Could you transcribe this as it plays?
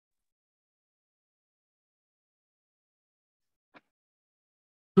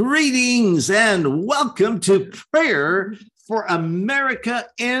Greetings and welcome to Prayer for America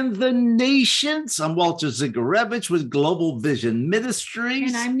and the Nations. I'm Walter Zygarewicz with Global Vision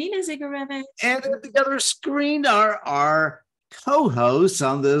Ministries. And I'm Nina Zygarewicz. And at the other screen are our co-hosts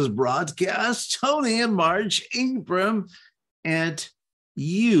on this broadcast, Tony and Marge Abram. And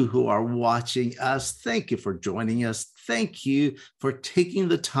you who are watching us, thank you for joining us. Thank you for taking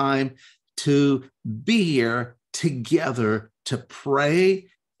the time to be here together to pray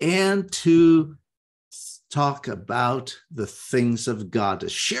and to talk about the things of God, to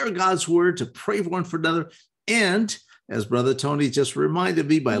share God's word, to pray one for another. And as Brother Tony just reminded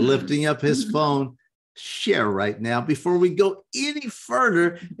me by lifting up his phone, share right now. Before we go any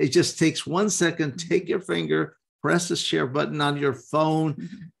further, it just takes 1 second. Take your finger, press the share button on your phone,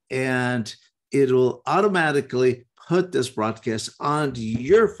 and it will automatically put this broadcast onto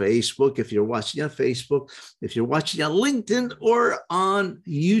your Facebook. If you're watching on Facebook, if you're watching on LinkedIn or on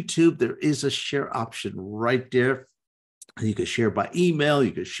YouTube, there is a share option right there. You can share by email,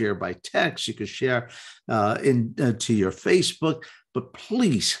 you can share by text, you can share to your Facebook. But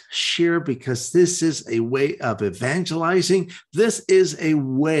please share, because this is a way of evangelizing. This is a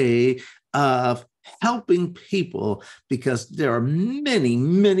way of helping people, because there are many,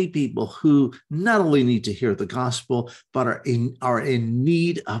 many people who not only need to hear the gospel, but are in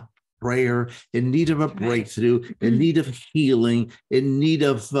need of prayer, in need of a breakthrough, in need of healing, in need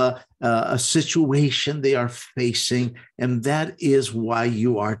of a situation they are facing. And that is why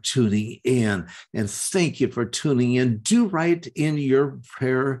you are tuning in. And thank you for tuning in. Do write in your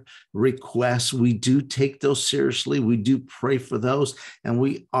prayer requests. We do take those seriously. We do pray for those. And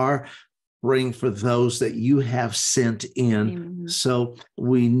we are praying for those that you have sent in. Amen. So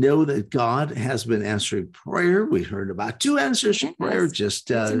we know that God has been answering prayer. We heard about 2 answers to prayer. It's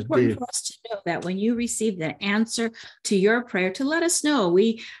important for us to know that when you receive the answer to your prayer, to let us know.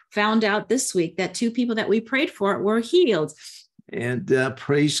 We found out this week that 2 people that we prayed for were healed. And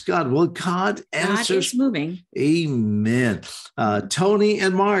praise God. Well, God answers. God is moving. Amen. Tony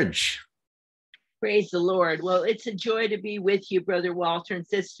and Marge. Praise the Lord. Well, it's a joy to be with you, Brother Walter and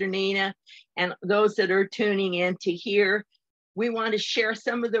Sister Nina, and those that are tuning in to hear. We want to share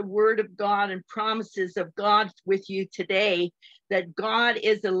some of the word of God and promises of God with you today, that God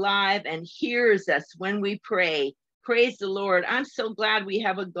is alive and hears us when we pray. Praise the Lord. I'm so glad we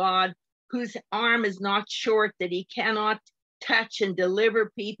have a God whose arm is not short, that he cannot touch and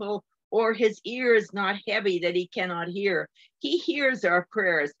deliver people, or his ear is not heavy that he cannot hear. He hears our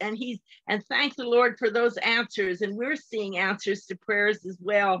prayers, and thank the Lord for those answers. And we're seeing answers to prayers as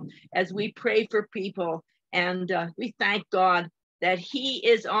well as we pray for people. And we thank God that he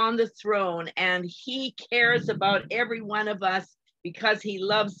is on the throne, and he cares about every one of us because he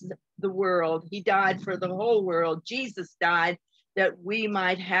loves the world. He died for the whole world. Jesus died that we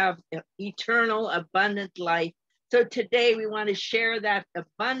might have eternal, abundant life. So today we want to share that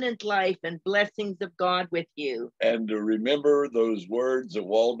abundant life and blessings of God with you. And to remember those words that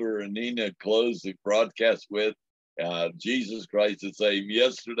Walter and Nina closed the broadcast with, Jesus Christ is the same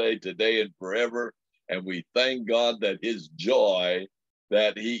yesterday, today, and forever. And we thank God that his joy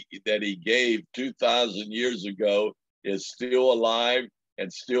that he gave 2,000 years ago is still alive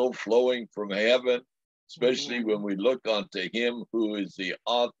and still flowing from heaven, especially when we look unto him who is the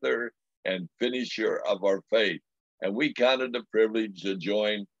author and finisher of our faith. And we counted the privilege to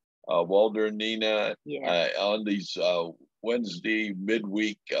join Walter and Nina on these Wednesday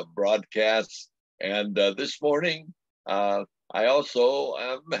midweek broadcasts. And this morning, I also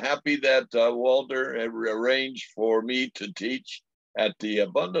am happy that Walter had arranged for me to teach at the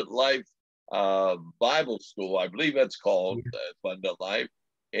Abundant Life Bible School. I believe that's called Abundant Life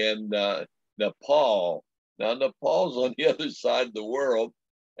in Nepal. Now, Nepal's on the other side of the world.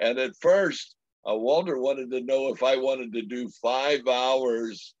 And at first, Walter wanted to know if I wanted to do 5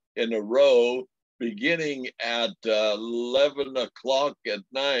 hours in a row, beginning at 11 o'clock at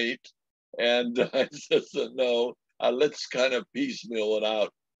night. And I said, no, let's kind of piecemeal it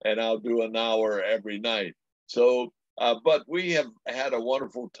out, and I'll do an hour every night. So, but we have had a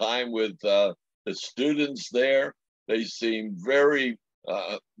wonderful time with the students there. They seem very,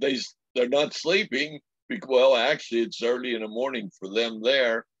 they're not sleeping. Well, actually, it's early in the morning for them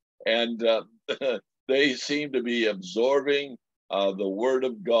there. And they seem to be absorbing the word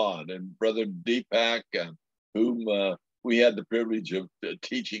of God. And Brother Deepak, whom we had the privilege of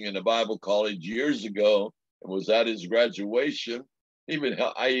teaching in a Bible college years ago, and was at his graduation.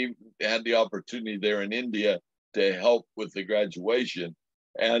 I had the opportunity there in India to help with the graduation,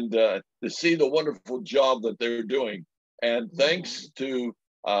 and to see the wonderful job that they're doing. And thanks to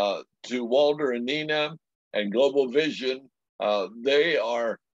Walter and Nina and Global Vision, they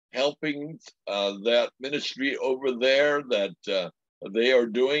are helping that ministry over there that they are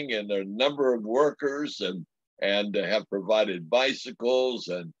doing, and there are a number of workers and have provided bicycles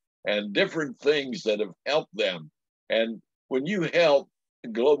and different things that have helped them. And when you help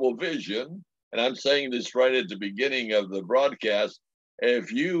Global Vision, and I'm saying this right at the beginning of the broadcast,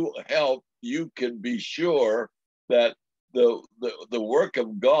 if you help, you can be sure that the work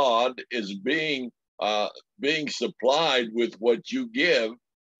of God is being supplied with what you give,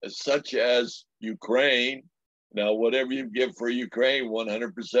 such as Ukraine. Now, whatever you give for Ukraine,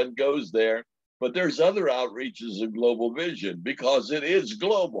 100% goes there. But there's other outreaches of Global Vision because it is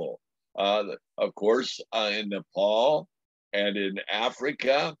global. Of course, in Nepal and in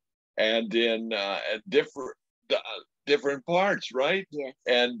Africa and in different parts, right? Yes.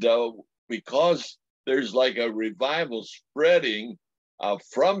 And because there's like a revival spreading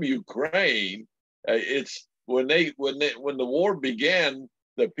from Ukraine, it's when the war began,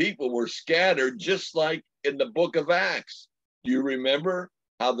 the people were scattered, just like in the book of Acts. Do you remember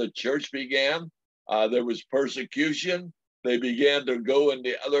how the church began? There was persecution. They began to go in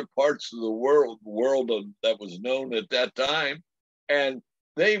the other parts of the world that was known at that time, and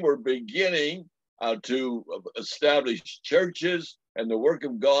they were beginning to establish churches, and the work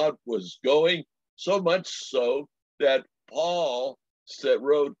of God was going, so much so that Paul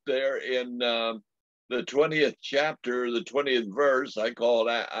wrote there in the 20th chapter, the 20th verse, I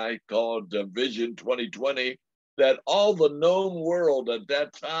called Vision 2020, that all the known world at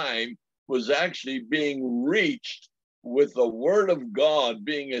that time was actually being reached with the word of God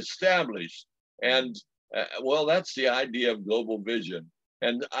being established. And well, that's the idea of Global Vision.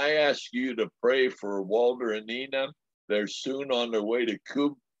 And I ask you to pray for Walter and Nina. They're soon on their way to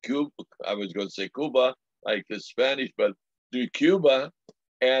Cuba. I was going to say Cuba, like the Spanish, but to Cuba.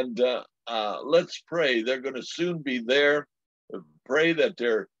 And let's pray. They're going to soon be there. Pray that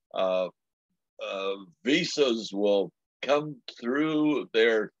their visas will come through.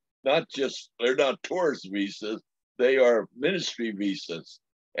 They're not tourist visas. They are ministry visas.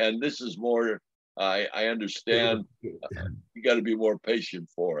 And this is more, I understand, you got to be more patient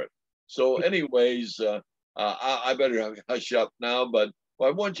for it. So anyways, I better hush up now, but I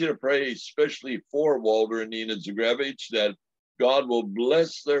want you to pray especially for Walter and Nina Zygarewicz, that God will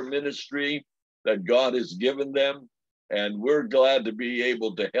bless their ministry that God has given them. And we're glad to be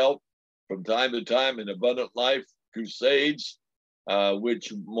able to help from time to time in Abundant Life Crusades,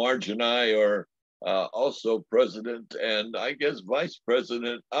 which Marge and I are also president and I guess vice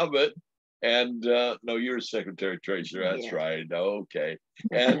president of it. And no, you're secretary treasurer. That's Yeah. right. Okay.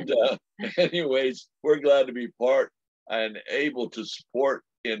 And anyways, we're glad to be part and able to support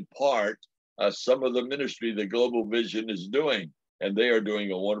in part some of the ministry that Global Vision is doing. And they are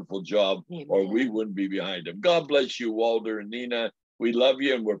doing a wonderful job. Amen. Or we wouldn't be behind them. God bless you, Walter and Nina. We love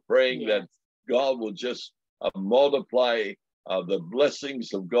you, and we're praying that God will just multiply the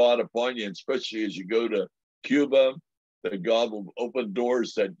blessings of God upon you, especially as you go to Cuba, that God will open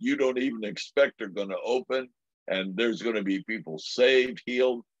doors that you don't even expect are going to open, and there's going to be people saved,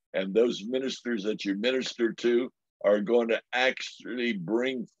 healed, and those ministers that you minister to are going to actually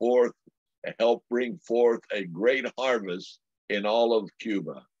help bring forth a great harvest in all of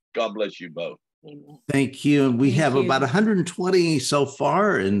Cuba. God bless you both. Amen. Thank you. And we Thank have you. about 120 so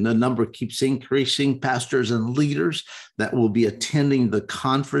far, and the number keeps increasing, pastors and leaders that will be attending the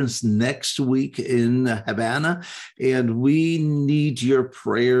conference next week in Havana. And we need your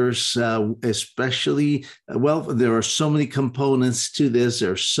prayers, especially, there are so many components to this.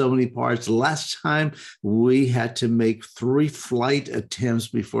 There are so many parts. Last time we had to make 3 flight attempts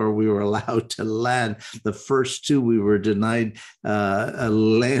before we were allowed to land. The first 2, we were denied a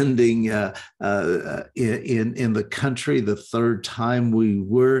landing in the country. The third time we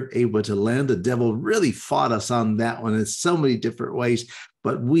were able to land. The devil really fought us on that one in so many different ways,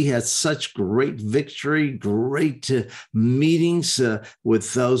 but we had such great victory, great meetings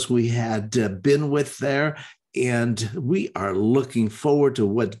with those we had been with there. And we are looking forward to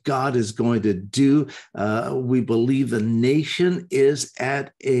what God is going to do. We believe the nation is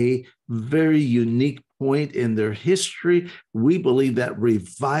at a very unique point in their history. We believe that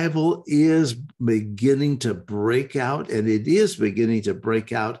revival is beginning to break out, and it is beginning to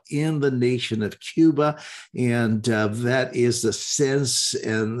break out in the nation of Cuba. And that is the sense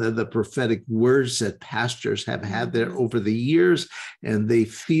and the prophetic words that pastors have had there over the years. And they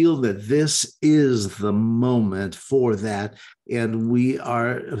feel that this is the moment for that. And we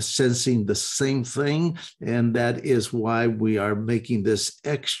are sensing the same thing. And that is why we are making this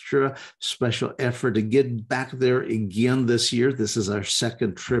extra special effort to get back there again this year. This is our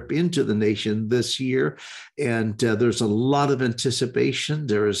second trip into the nation this year. And there's a lot of anticipation.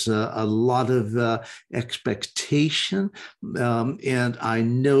 There's a lot of expectation. And I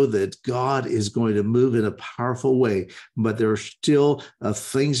know that God is going to move in a powerful way, but there are still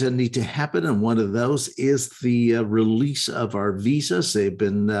things that need to happen. And one of those is the release of our visas. They've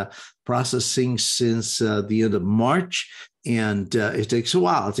been processing since the end of March. And it takes a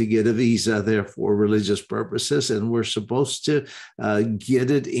while to get a visa there for religious purposes, and we're supposed to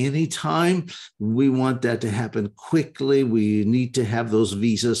get it anytime. We want that to happen quickly. We need to have those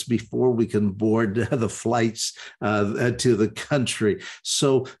visas before we can board the flights to the country.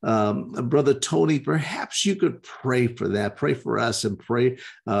 So, Brother Tony, perhaps you could pray for that. Pray for us, and pray.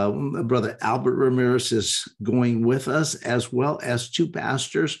 Brother Albert Ramirez is going with us, as well as two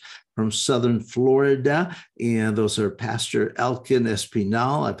pastors from Southern Florida, and those are Pastor Elkin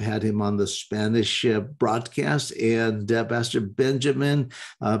Espinal. I've had him on the Spanish broadcast, and Pastor Benjamin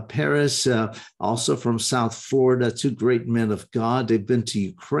Perez, also from South Florida, two great men of God. They've been to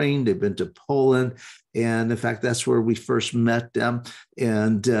Ukraine, they've been to Poland, and in fact, that's where we first met them.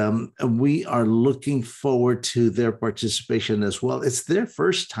 And we are looking forward to their participation as well. It's their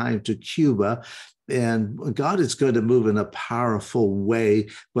first time to Cuba, and God is going to move in a powerful way.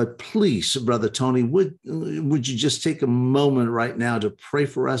 But please, Brother Tony, would you just take a moment right now to pray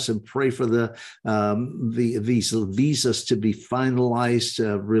for us and pray for these visas to be finalized,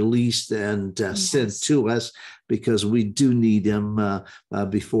 released, and sent to us, because we do need them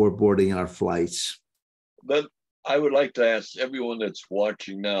before boarding our flights. But I would like to ask everyone that's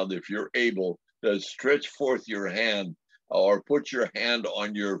watching now, that if you're able to stretch forth your hand or put your hand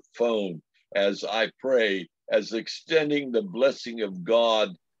on your phone as I pray, as extending the blessing of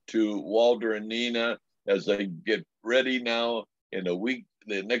God to Walter and Nina as they get ready now. In a week,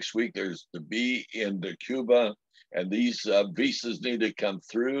 the next week, there's to be in Cuba, and these visas need to come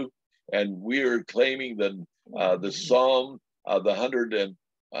through. And we are claiming the Psalm, the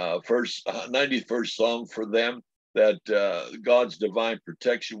 91st Psalm for them, that God's divine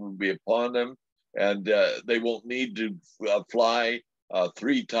protection will be upon them, and they won't need to fly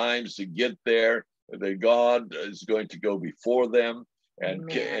 3 times to get there. That God is going to go before them and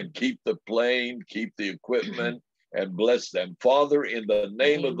keep the plane, keep the equipment, and bless them. Father, in the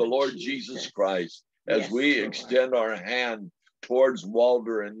name of the Lord Jesus Christ, as we extend our hand towards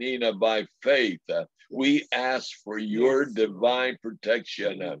Walter and Nina by faith, we ask for your divine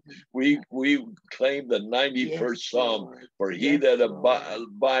protection. We claim the 91st Psalm, for he that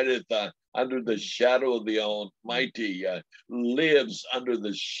abideth under the shadow of the Almighty lives under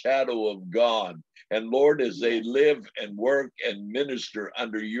the shadow of God. And Lord, as they live and work and minister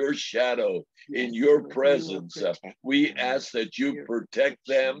under your shadow, in your presence, we ask that you protect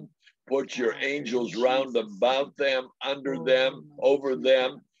them, put your angels round about them, under them, over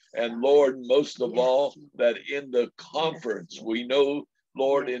them. And Lord, most of all, that in the conference, we know,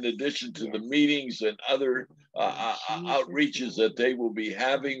 Lord, in addition to the meetings and other outreaches that they will be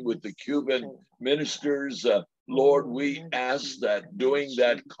having with the Cuban ministers, Lord, we ask that during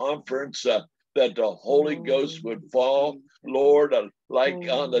that conference, that the Holy Ghost would fall. Lord, like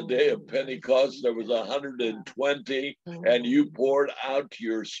on the day of Pentecost, there was 120, and you poured out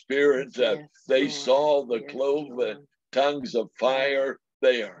your spirit. They saw the cloven tongues of fire.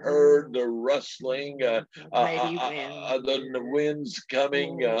 They heard the rustling, the winds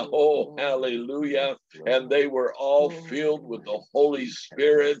coming. Oh, hallelujah. And they were all filled with the Holy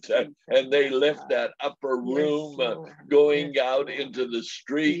Spirit. And they left that upper room, going out into the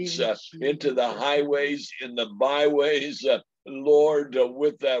streets, into the highways, in the byways, Lord,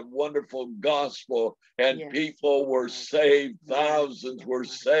 with that wonderful gospel, and people were saved, thousands were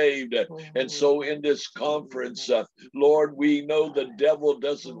saved. And so in this conference, Lord, we know the devil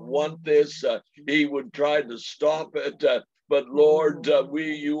doesn't want this. He would try to stop it. But Lord,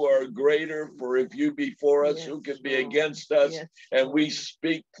 you are greater, for if you be for us, who can be against us? And we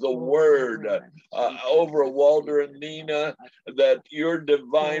speak the word over Walter and Nina, that your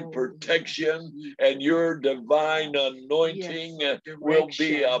divine protection and your divine anointing will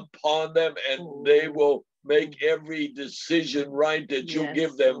be upon them, and they will make every decision right, that you'll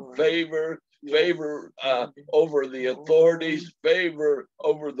give them favor over the authorities, favor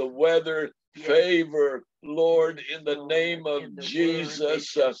over the weather, favor, Lord, in the name of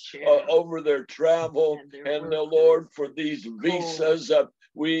Jesus, over their travel. And Lord, for these visas,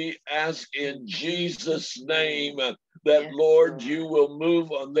 we ask in Jesus' name that, Lord, you will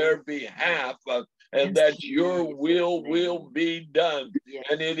move on their behalf, and that your will be done.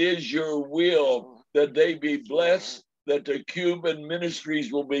 And it is your will that they be blessed, that the Cuban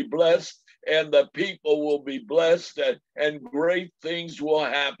ministries will be blessed, and the people will be blessed, and great things will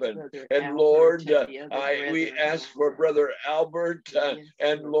happen. And Lord, we ask for Brother Albert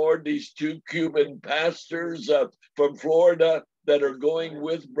and Lord, these two Cuban pastors from Florida that are going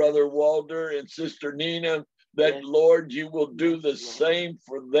with Brother Walter and Sister Nina, that Lord, you will do the same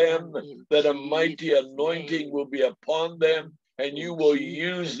for them, that a mighty anointing will be upon them, and you will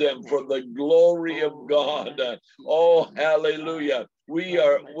use them for the glory of God. Oh, hallelujah. We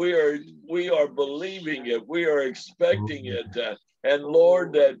are believing it. We are expecting it. And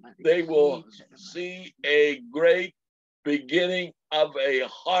Lord, that they will see a great beginning of a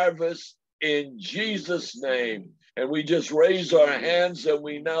harvest in Jesus' name. And we just raise our hands and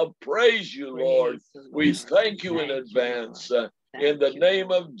we now praise you, Lord. We thank you in advance in the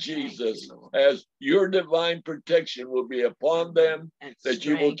name of Jesus, as your divine protection will be upon them, that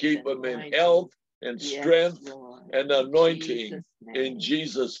you will keep them in health and strength and anointing in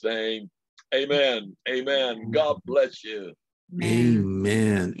Jesus' name. Amen. Amen. God bless you.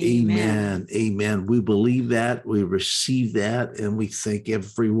 Amen. Amen. Amen. We believe that. We receive that. And we thank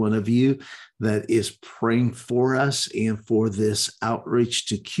every one of you that is praying for us and for this outreach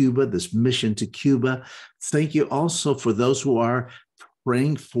to Cuba, this mission to Cuba. Thank you also for those who are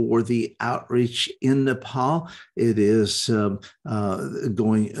praying for the outreach in Nepal. It is things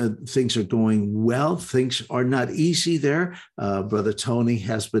are going well. Things are not easy there. Brother Tony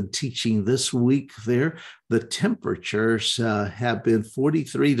has been teaching this week there. The temperatures have been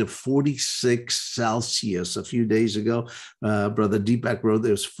 43 to 46 Celsius. A few days ago, Brother Deepak wrote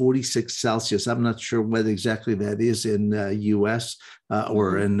there was 46 Celsius. I'm not sure what exactly that is in U.S.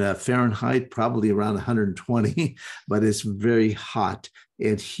 Or in Fahrenheit, probably around 120, but it's very hot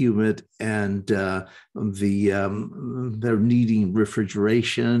and humid, and they're needing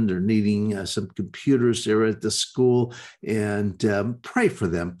refrigeration. They're needing some computers there at the school, and pray for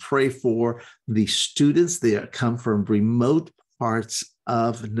them. Pray for the students. They come from remote parts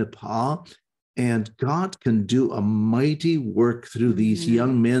of Nepal, and God can do a mighty work through these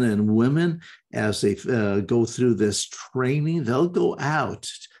young men and women as they go through this training. They'll go out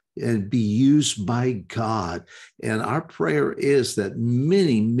and be used by God. And our prayer is that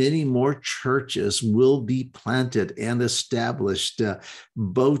many, many more churches will be planted and established,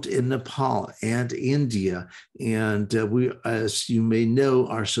 both in Nepal and India. And we, as you may know,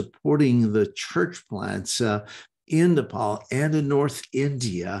 are supporting the church plants in Nepal and in North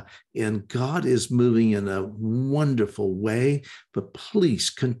India, and God is moving in a wonderful way. But please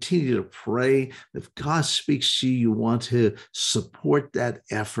continue to pray. If God speaks to you, you want to support that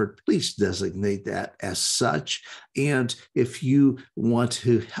effort, please designate that as such. And if you want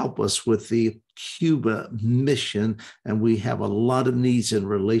to help us with the Cuba mission, and we have a lot of needs in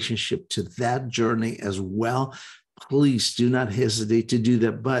relationship to that journey as well, please do not hesitate to do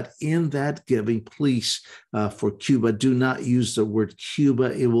that. But in that giving, please, for Cuba, do not use the word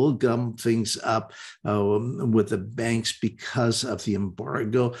Cuba. It will gum things up with the banks because of the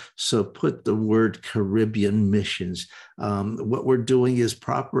embargo. So put the word Caribbean missions. What we're doing is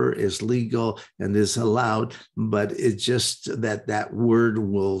proper, is legal, and is allowed, but it's just that word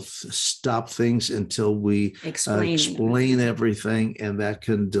will stop things until we explain everything, and that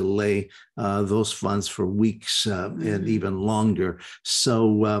can delay those funds for weeks and even longer.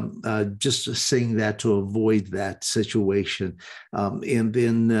 So just saying that to avoid that situation. And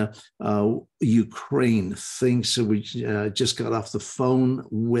then Ukraine, things that we just got off the phone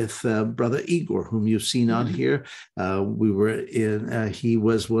with Brother Igor, whom you've seen on here. We were in, he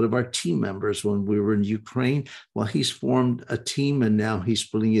was one of our team members when we were in Ukraine. Well, he's formed a team, and now he's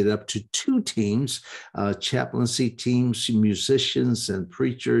splitting it up to 2 teams, chaplaincy teams, musicians and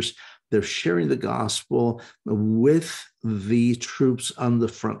preachers. They're sharing the gospel with the troops on the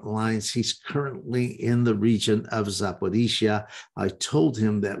front lines. He's currently in the region of Zaporizhia. I told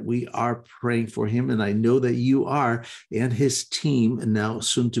him that we are praying for him, and I know that you are, and his team, and now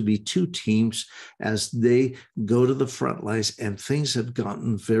soon to be 2 teams, as they go to the front lines. And things have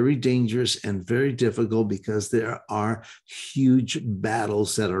gotten very dangerous and very difficult because there are huge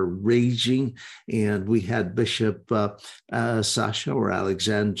battles that are raging. And we had Bishop Sasha or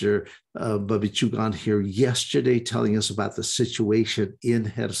Alexander Babichuk on here yesterday telling us about the situation in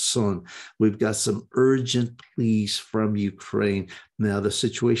Kherson. We've got some urgent pleas from Ukraine. Now, the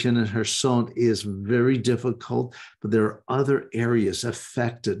situation in Kherson is very difficult, but there are other areas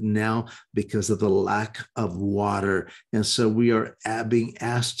affected now because of the lack of water. And so we are being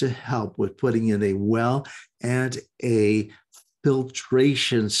asked to help with putting in a well and a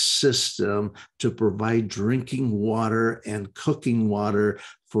filtration system to provide drinking water and cooking water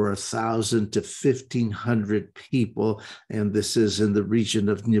for 1,000 to 1,500 people. And this is in the region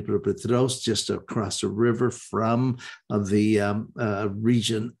of Dnipropetrovsk, just across the river from the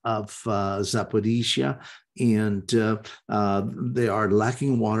region of Zaporizhia. And they are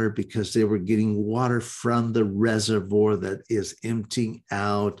lacking water because they were getting water from the reservoir that is emptying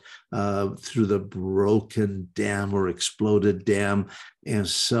out through the broken dam or exploded dam. And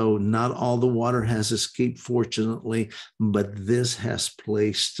so not all the water has escaped, fortunately, but this has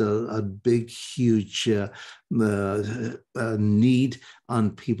placed a big, huge need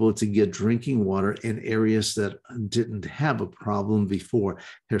on people to get drinking water in areas that didn't have a problem before.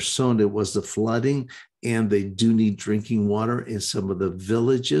 Kherson, it was the flooding, and they do need drinking water in some of the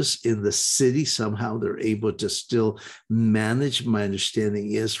villages. In the city, somehow they're able to still manage. My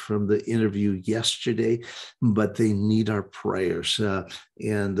understanding is from the interview yesterday, but they need our prayers.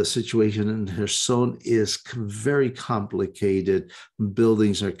 And the situation in Kherson is very complicated.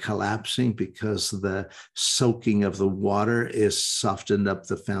 Buildings are collapsing because the soaking of the water is softened up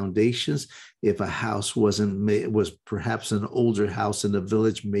the foundations. If a house wasn't made, was perhaps an older house in a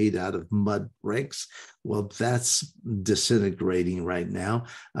village made out of mud bricks, well, that's disintegrating right now.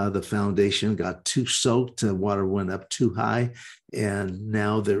 The foundation got too soaked, the water went up too high, and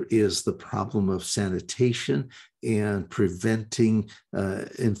now there is the problem of sanitation and preventing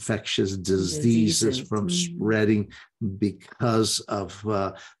infectious diseases from spreading because of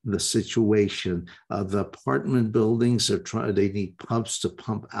the situation. The apartment buildings they need pumps to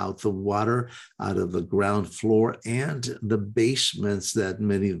pump out the water out of the ground floor and the basements that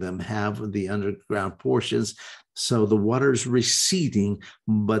many of them have, the underground portions. So the water is receding,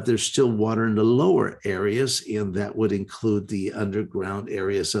 but there's still water in the lower areas, and that would include the underground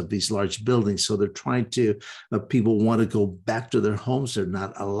areas of these large buildings. So they're trying to, people want to go back to their homes. They're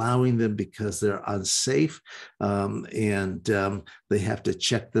not allowing them because they're unsafe, and they have to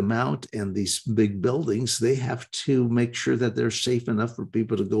check them out. And these big buildings, they have to make sure that they're safe enough for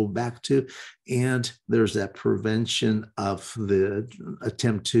people to go back to. And there's that prevention of the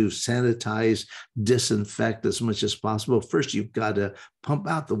attempt to sanitize, disinfect as much as possible. First, you've got to pump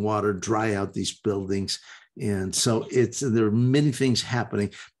out the water, dry out these buildings. And so there are many things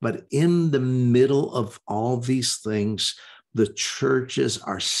happening, but in the middle of all these things, the churches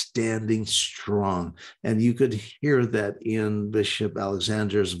are standing strong. And you could hear that in Bishop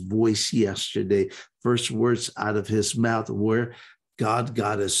Alexander's voice yesterday, first words out of his mouth were, God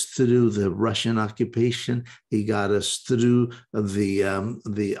got us through the Russian occupation. He got us through all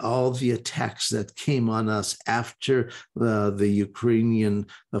the attacks that came on us after the Ukrainian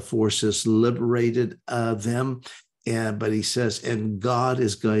forces liberated them. But he says, and God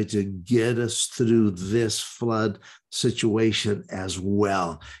is going to get us through this flood situation as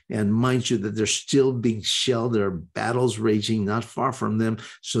well. And mind you that they're still being shelled. There are battles raging not far from them.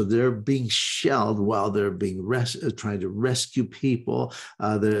 So they're being shelled while they're being trying to rescue people.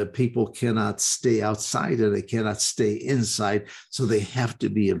 The people cannot stay outside and they cannot stay inside. So they have to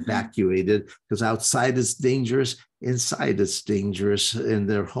be evacuated because outside is dangerous. Inside it's dangerous, and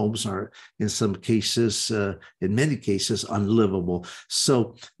their homes are, in some cases, in many cases, unlivable.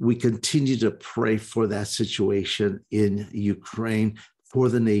 So we continue to pray for that situation in Ukraine, for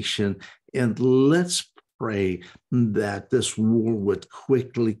the nation, and let's pray that this war would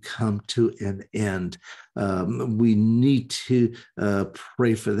quickly come to an end. We need to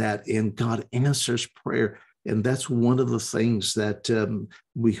pray for that, and God answers prayer. And that's one of the things that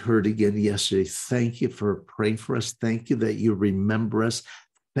we heard again yesterday. Thank you for praying for us. Thank you that you remember us.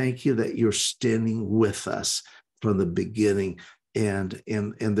 Thank you that you're standing with us from the beginning. And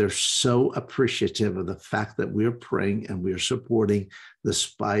they're so appreciative of the fact that we're praying and we're supporting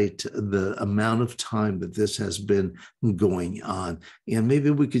despite the amount of time that this has been going on. And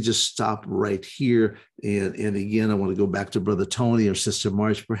maybe we could just stop right here. And again, I want to go back to Brother Tony or Sister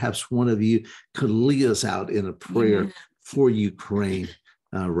Marge. Perhaps one of you could lead us out in a prayer for Ukraine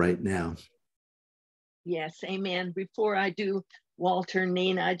right now. Yes, amen. Before I do, Walter,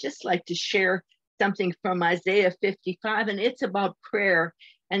 Nina, I'd just like to share something from Isaiah 55, and it's about prayer.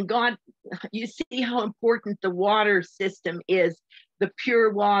 And God, you see how important the water system is, the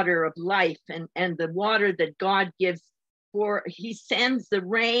pure water of life, and the water that God gives. For he sends the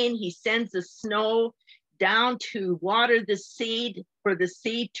rain, he sends the snow down to water the seed, for the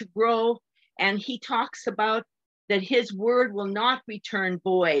seed to grow. And he talks about that his word will not return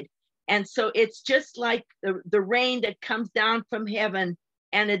void. And so it's just like the rain that comes down from heaven,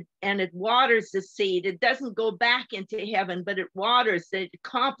 and it waters the seed. It doesn't go back into heaven, but it waters, it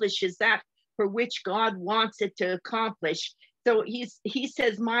accomplishes that for which God wants it to accomplish. So he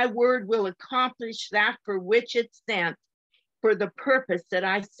says, my word will accomplish that for which it's sent, for the purpose that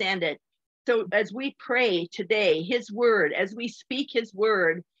I send it. So as we pray today, his word, as we speak his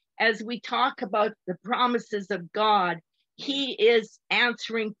word, as we talk about the promises of God, he is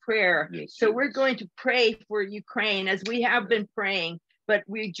answering prayer. Yes, so we're going to pray for Ukraine as we have been praying, but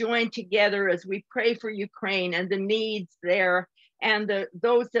we join together as we pray for Ukraine and the needs there, and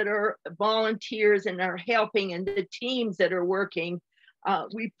those that are volunteers and are helping, and the teams that are working.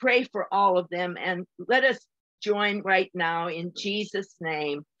 We pray for all of them, and let us join right now in Jesus'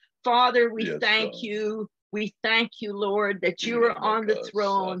 name. Father, we thank you. We thank you, Lord, that you are on the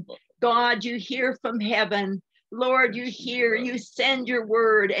throne. God, you hear from heaven. Lord, you hear, you send your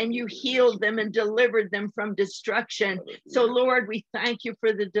word, and you healed them and delivered them from destruction. So, Lord, we thank you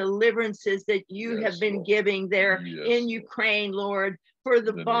for the deliverances that you have been giving there in Ukraine, Lord, for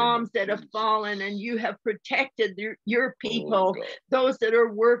the bombs that have fallen, and you have protected your people, those that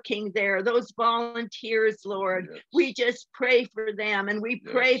are working there, those volunteers, Lord. We just pray for them, and we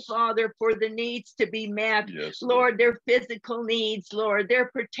pray, Father, for the needs to be met, Lord, their physical needs, Lord, their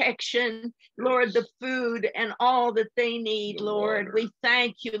protection, Lord, the food and all that they need, Lord. We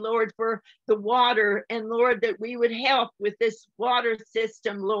thank you, Lord, for the water, and Lord, that we would help with this water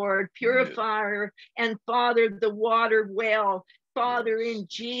system, Lord, purifier, and Father, the water well. Father, in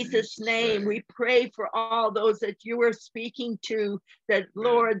Jesus' name, we pray for all those that you are speaking to, that,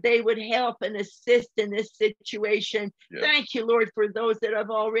 Lord, they would help and assist in this situation. Thank you, Lord, for those that have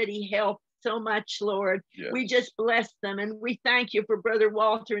already helped so much, Lord. We just bless them, and we thank you for Brother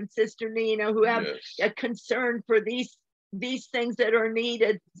Walter and Sister Nina, who have a concern for these things that are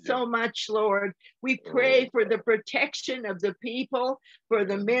needed so much, Lord. We pray for the protection of the people, for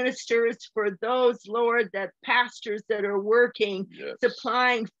the ministers, for those, Lord, that pastors that are working,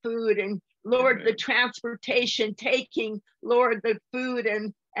 supplying food, and Lord, the transportation, taking, Lord, the food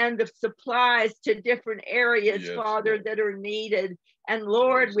and the supplies to different areas, Father, that are needed. And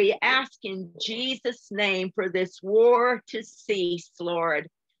Lord, we ask in Jesus' name for this war to cease, Lord.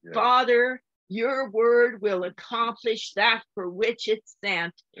 Father, your word will accomplish that for which it's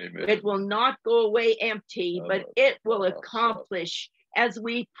sent. It will not go away empty, but it will accomplish, as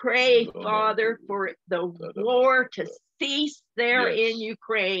we pray, Father, for the war to cease there in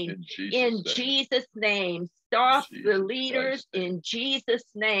Ukraine. In Jesus' name, stop the leaders in Jesus'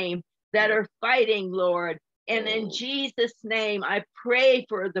 name that are fighting, Lord. And in Jesus' name, I pray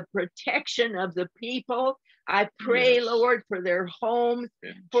for the protection of the people. I pray, Lord, for their homes,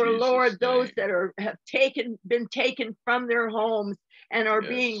 for Lord, those that have been taken from their homes and are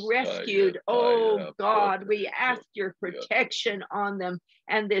being rescued. Oh God, we ask your protection on them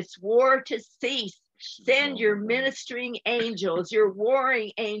and this war to cease. Send your ministering angels, your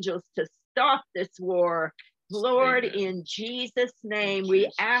warring angels, to stop this war. Lord, in Jesus' name, we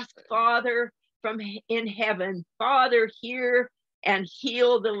ask, Father, from in heaven, Father, hear and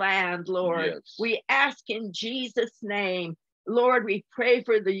heal the land, Lord. We ask in Jesus' name, Lord, we pray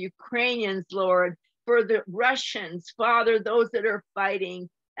for the Ukrainians, Lord, for the Russians, Father, those that are fighting.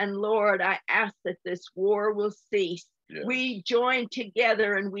 And Lord, I ask that this war will cease. We join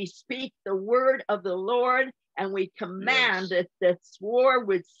together and we speak the word of the Lord, and we command that this war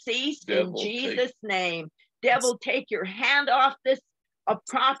would cease in Jesus' name. Devil, take your hand off this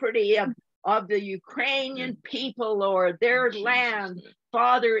property of the Ukrainian people, Lord, their land.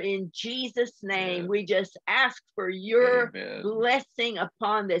 Father, in Jesus' name, we just ask for your blessing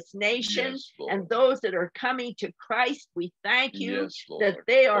upon this nation and those that are coming to Christ. We thank you that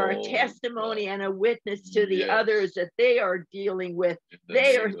they are a testimony and a witness to the others that they are dealing with.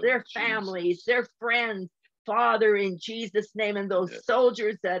 They are their families, their friends, Father, in Jesus' name, and those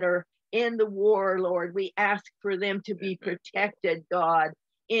soldiers that are in the war, Lord, we ask for them to be protected, God,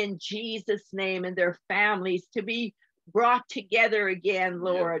 in Jesus' name, and their families to be brought together again,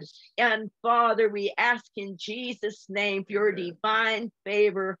 Lord. And Father, we ask in Jesus' name for your divine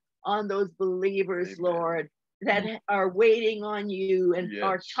favor on those believers, Lord, that are waiting on you and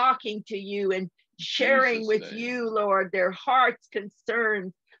are talking to you and sharing with you, Lord, their heart's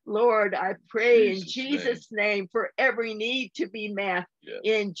concerns. Lord, I pray in Jesus' name for every need to be met,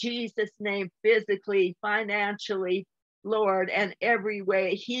 in Jesus' name, physically, financially, Lord, and every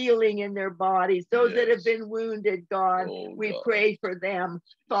way, healing in their bodies, those that have been wounded, God, we pray for them.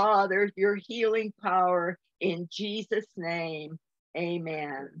 Father, your healing power in Jesus' name.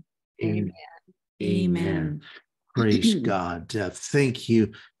 Amen. Amen. Amen. Praise God. Thank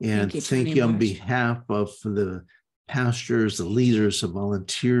you. And thank you on behalf of the pastors, the leaders, the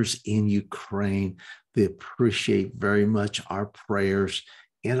volunteers in Ukraine. They appreciate very much our prayers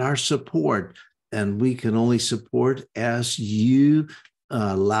and our support and we can only support as you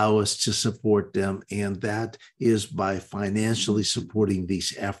allow us to support them, and that is by financially supporting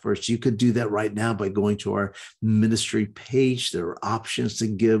these efforts. You could do that right now by going to our ministry page. There are options to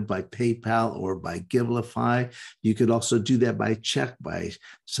give by PayPal or by Givelify. You could also do that by check, by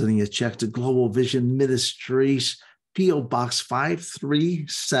sending a check to Global Vision Ministries, P.O. Box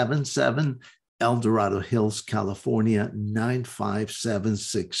 5377, El Dorado Hills, California,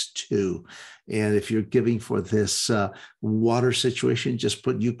 95762. And if you're giving for this water situation, just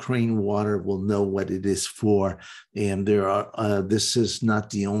put Ukraine water. We'll know what it is for. And there are this is not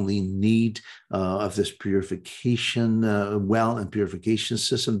the only need of this purification well and purification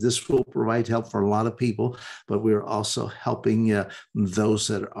system. This will provide help for a lot of people, but we're also helping those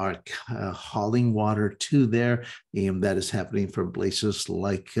that are hauling water to there. And that is happening from places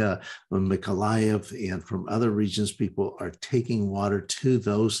like Mykolaiv, and from other regions. People are taking water to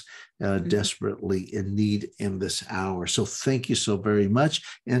those desperately in need in this hour. So thank you so very much.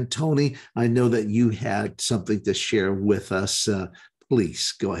 And Tony, I know that you had something to share with us.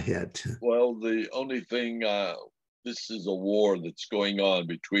 Please go ahead. Well, the only thing, this is a war that's going on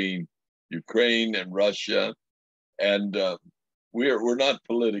between Ukraine and Russia, and we're not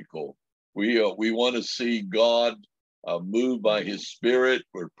political. We want to see God move by His Spirit.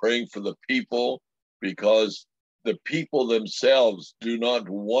 We're praying for the people, because the people themselves do not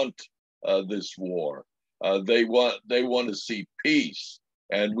want this war. They want to see peace,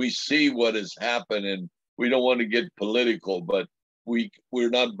 and we see what has happened. And we don't want to get political, but we're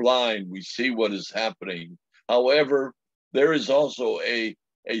not blind. We see what is happening. However, there is also a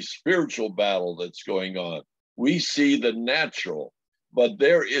spiritual battle that's going on. We see the natural, but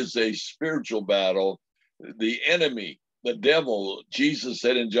there is a spiritual battle. The enemy, the devil, Jesus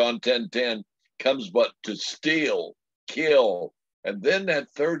said in John 10:10, comes but to steal, kill. And then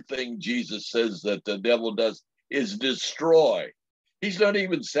that third thing Jesus says that the devil does is destroy. He's not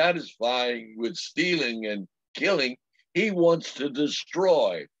even satisfying with stealing and killing. He wants to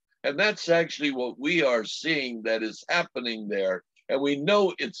destroy. And that's actually what we are seeing that is happening there. And we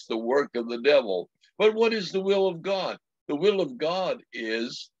know it's the work of the devil. But what is the will of God? The will of God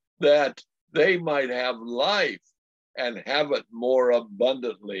is that they might have life and have it more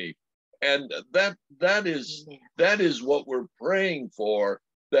abundantly. And that is what we're praying for,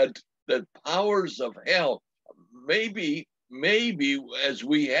 that powers of hell, maybe as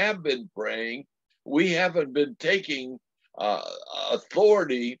we have been praying, we haven't been taking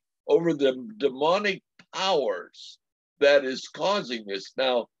authority over the demonic powers that is causing this.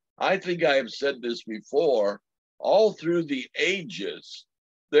 Now, I think I have said this before, all through the ages,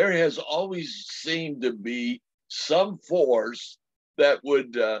 there has always seemed to be some force that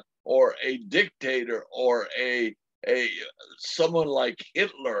would or a dictator, or a someone like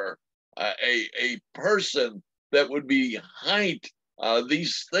Hitler, a person that would be behind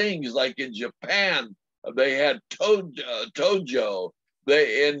these things. Like in Japan, they had Tojo.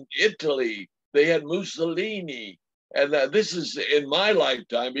 In Italy, they had Mussolini. And this is in my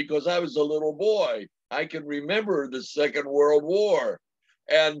lifetime, because I was a little boy. I can remember the Second World War.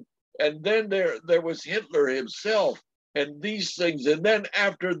 And then there was Hitler himself, and these things. And then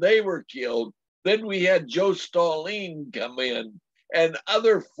after they were killed, then we had Joe Stalin come in, and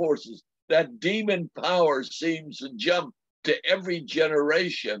other forces. That demon power seems to jump to every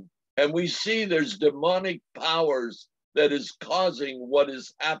generation. And we see there's demonic powers that is causing what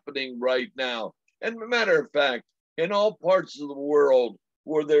is happening right now. And as a matter of fact, in all parts of the world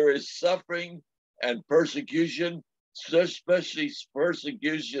where there is suffering and persecution, especially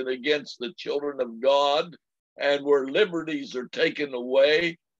persecution against the children of God, and where liberties are taken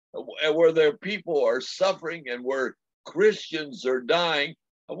away, and where their people are suffering, and where Christians are dying.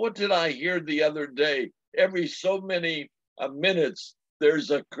 And what did I hear the other day? Every so many minutes,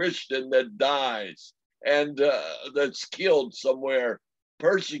 there's a Christian that dies, and that's killed somewhere,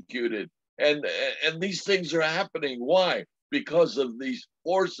 persecuted. And these things are happening. Why? Because of these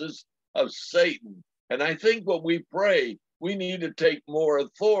forces of Satan. And I think when we pray, we need to take more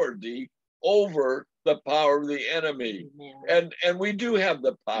authority over the power of the enemy. And we do have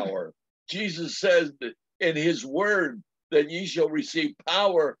the power. Jesus says that in His word that ye shall receive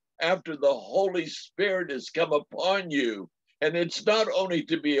power after the Holy Spirit has come upon you. And it's not only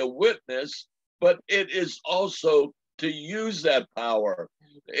to be a witness, but it is also to use that power.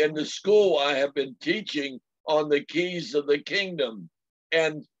 In the school, I have been teaching on the keys of the kingdom.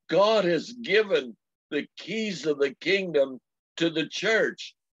 And God has given the keys of the kingdom to the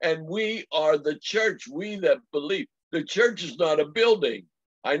church. And we are the church, we that believe. The church is not a building.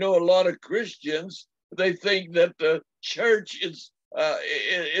 I know a lot of Christians, they think that the church is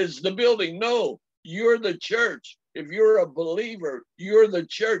the building. No, you're the church. If you're a believer, you're the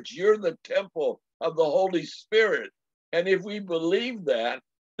church. You're the temple of the Holy Spirit. And if we believe that,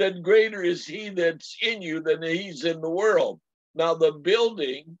 then greater is he that's in you than he's in the world. Now, the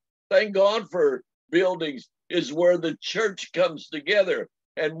building, thank God for buildings, is where the church comes together.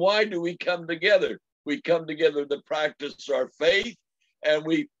 And why do we come together? We come together to practice our faith, and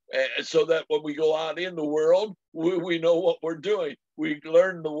so that when we go out in the world, we know what we're doing. We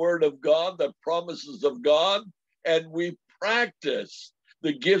learn the word of God, the promises of God, and we practice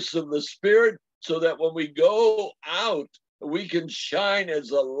the gifts of the Spirit so that when we go out, we can shine as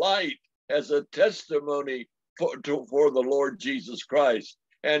a light, as a testimony for the Lord Jesus Christ.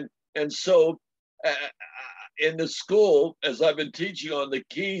 And so in the school, as I've been teaching on the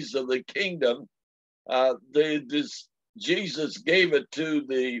keys of the kingdom, Jesus gave it to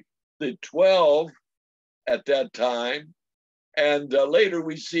the 12 at that time. And later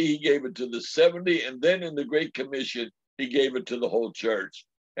we see he gave it to the 70. And then in the Great Commission, he gave it to the whole church.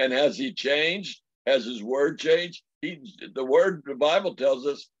 And has he changed? Has his word changed? The Bible tells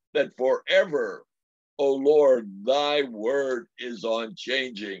us that forever, O Lord, thy word is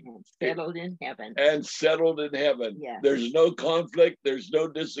unchanging. Settled in heaven. And settled in heaven. Yes. There's no conflict. There's no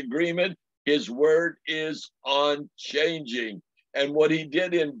disagreement. His word is unchanging. And what he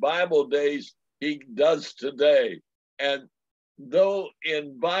did in Bible days, he does today. And though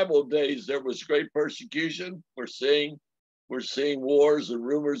in Bible days there was great persecution, we're seeing wars and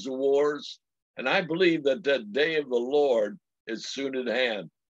rumors of wars. And I believe that day of the Lord is soon at hand.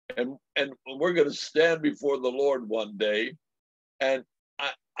 And we're going to stand before the Lord one day. And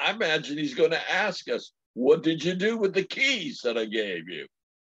I imagine he's going to ask us, what did you do with the keys that I gave you?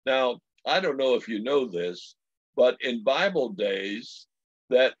 Now, I don't know if you know this, but in Bible days,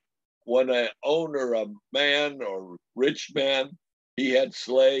 that when an owner, a man or rich man, he had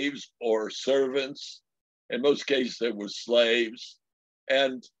slaves or servants. In most cases, they were slaves.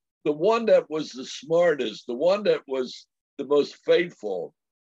 And the one that was the smartest, the one that was the most faithful,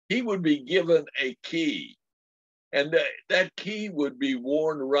 he would be given a key. And that key would be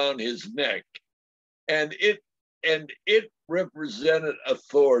worn around his neck. And it represented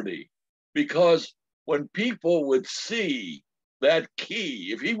authority. Because when people would see that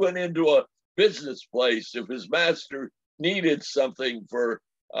key, if he went into a business place, if his master needed something for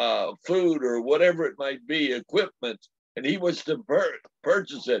food or whatever it might be, equipment, and he was to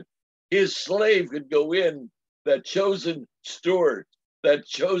purchase it, his slave could go in, that chosen steward, that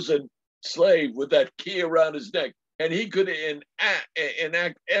chosen slave with that key around his neck, and he could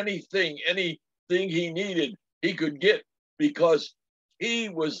enact anything he needed, he could get, because he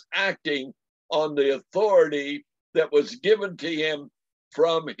was acting on the authority that was given to him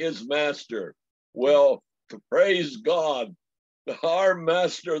from his master. Well, praise God, our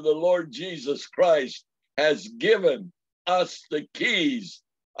master, the Lord Jesus Christ, has given us the keys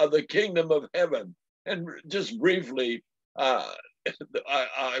of the kingdom of heaven. And just briefly,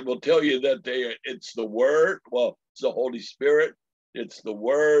 I will tell you that it's the word, well, it's the Holy Spirit, it's the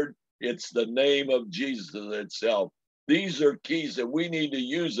word, it's the name of Jesus itself. These are keys that we need to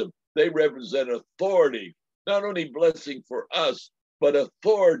use them. They represent authority, not only blessing for us, but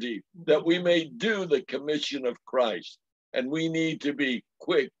authority that we may do the commission of Christ. And we need to be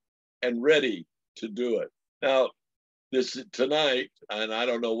quick and ready to do it. Now, this tonight, and I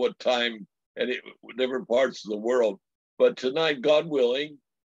don't know what time, and different parts of the world, but tonight, God willing,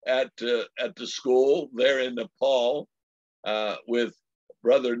 at the school there in Nepal, with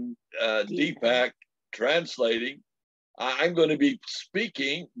Brother Deepak translating, I'm going to be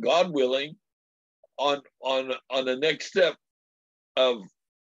speaking, God willing, on the next step of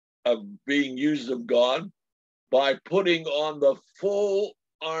being used of God by putting on the full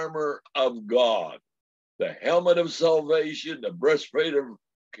armor of God, the helmet of salvation, the breastplate of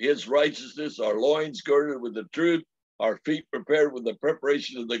his righteousness, our loins girded with the truth, our feet prepared with the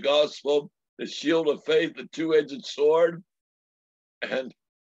preparation of the gospel, the shield of faith, the two-edged sword, and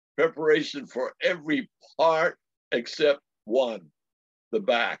preparation for every part except one, the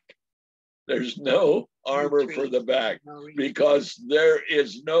back. There's no armor for the back, because there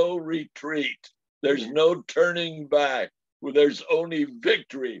is no retreat. There's no turning back. There's only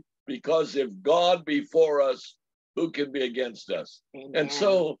victory, because if God be for us, who can be against us? Amen. And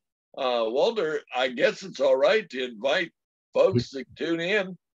so, Walter, I guess it's all right to invite folks to tune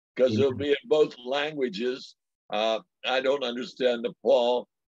in, because it'll be in both languages. I don't understand Nepal.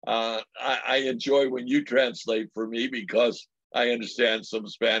 I enjoy when you translate for me, because I understand some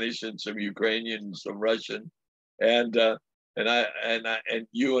Spanish and some Ukrainian and some Russian, and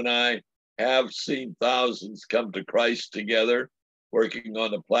you and I have seen thousands come to Christ together, working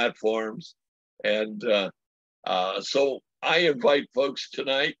on the platforms, And so I invite folks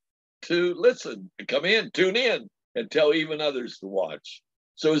tonight to listen, come in, tune in, and tell even others to watch.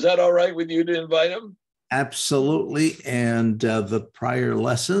 So is that all right with you to invite them? Absolutely. And the prior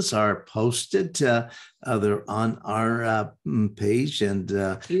lessons are posted. They're on our page and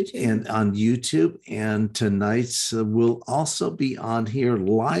on YouTube. And tonight's will also be on here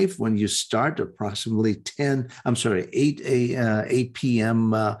live when you start, approximately 8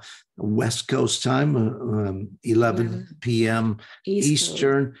 p.m. West Coast time, 11 p.m.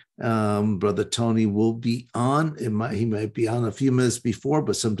 Eastern. Brother Tony will be on. He might be on a few minutes before,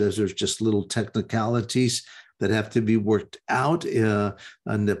 but sometimes there's just little technicalities that have to be worked out. In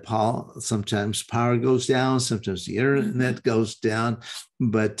Nepal, sometimes power goes down, sometimes the internet goes down,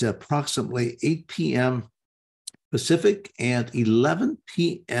 but approximately 8 p.m. Pacific and 11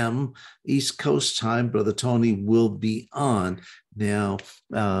 p.m. East Coast time, Brother Tony will be on. Now,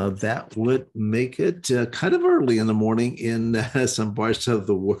 that would make it kind of early in the morning in some parts of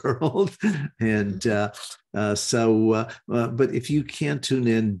the world. And but if you can tune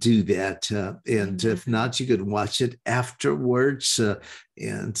in, do that. And if not, you could watch it afterwards.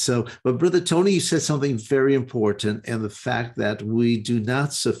 But Brother Tony, you said something very important, and the fact that we do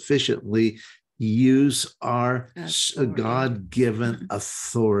not sufficiently use our God-given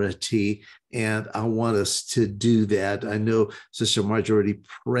authority. And I want us to do that. I know Sister Marge already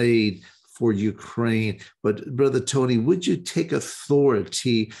prayed for Ukraine, but Brother Tony, would you take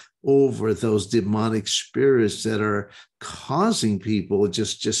authority over those demonic spirits that are causing people,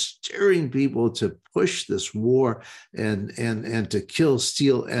 just steering people to push this war and to kill,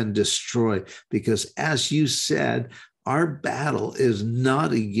 steal, and destroy? Because as you said, our battle is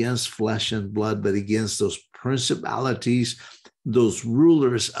not against flesh and blood, but against those principalities, those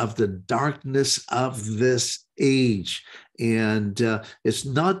rulers of the darkness of this age. And it's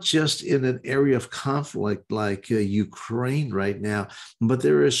not just in an area of conflict like Ukraine right now, but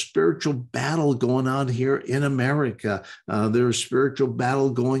there is spiritual battle going on here in America. There is spiritual battle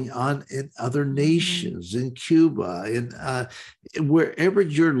going on in other nations, in Cuba, in wherever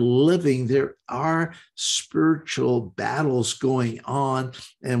you're living, there are spiritual battles going on,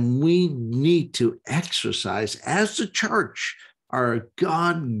 and we need to exercise as the church our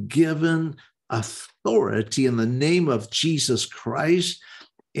God-given authority in the name of Jesus Christ.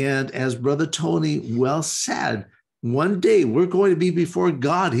 And as Brother Tony well said, one day we're going to be before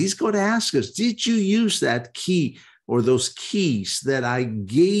God. He's going to ask us, did you use that key or those keys that I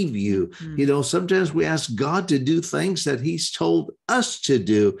gave you? You know, sometimes we ask God to do things that he's told us to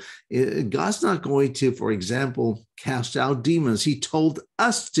do. God's not going to, for example, cast out demons. He told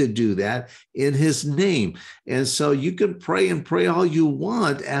us to do that in his name. And so you can pray and pray all you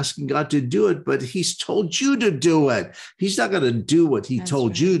want, asking God to do it, but he's told you to do it. He's not going to do what he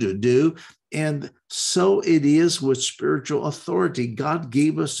told you to do. And so it is with spiritual authority. God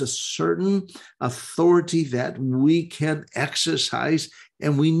gave us a certain authority that we can exercise,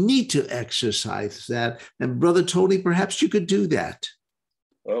 and we need to exercise that. And Brother Tony, perhaps you could do that.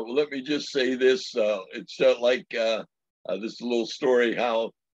 Well, let me just say this. It's like this little story,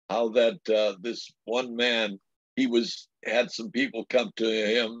 how that this one man, he had some people come to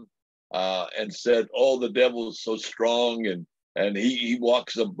him and said, oh, the devil is so strong, and he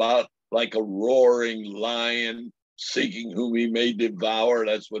walks about like a roaring lion, seeking whom he may devour.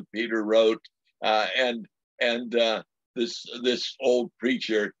 That's what Peter wrote. And this old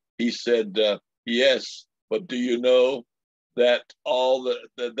preacher, he said, yes, but do you know that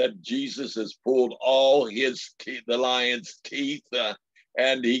that Jesus has pulled all his the lion's teeth,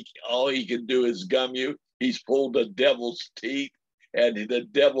 and all he can do is gum you? He's pulled the devil's teeth, and the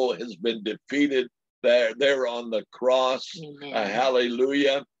devil has been defeated there on the cross.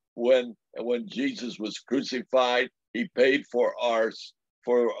 Hallelujah. When Jesus was crucified, he paid for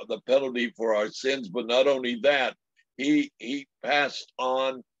the penalty for our sins. But not only that, he passed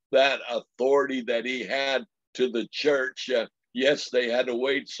on that authority that he had to the church. Yes, they had to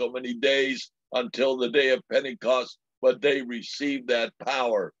wait so many days until the day of Pentecost, but they received that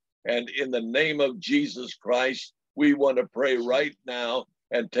power. And in the name of Jesus Christ, we want to pray right now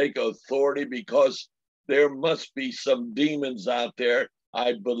and take authority, because there must be some demons out there,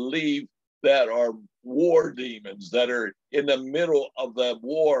 I believe, that are war demons that are in the middle of the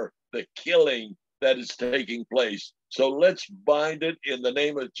war, the killing that is taking place. So let's bind it in the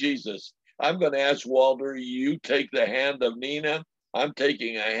name of Jesus. I'm going to ask Walter, you take the hand of Nina. I'm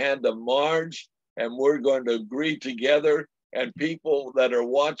taking a hand of Marge, and we're going to agree together. And people that are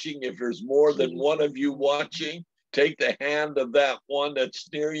watching, if there's more than one of you watching, take the hand of that one that's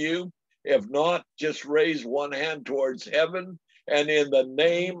near you. If not, just raise one hand towards heaven And in the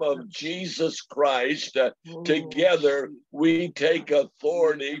name of Jesus Christ, together we take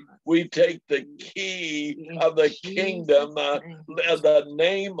authority. We take the key of the kingdom, the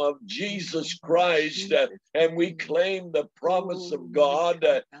name of Jesus Christ, and we claim the promise of God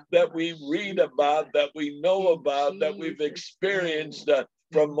that we read about, that we know about, that we've experienced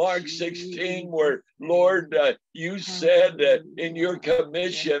from Mark 16, where, Lord, you said in your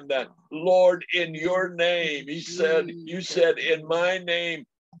commission that, Lord, in your name, you said, in my name,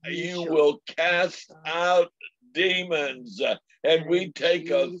 you will cast out demons. And we take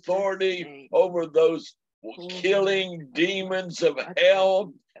authority over those killing demons of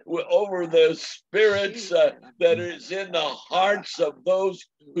hell, over the spirits that is in the hearts of those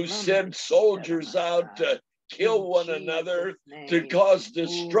who send soldiers out to kill one another, to cause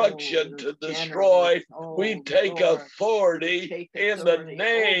destruction, to destroy. We take authority in the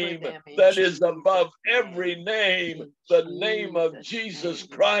name that is above every name, the name of Jesus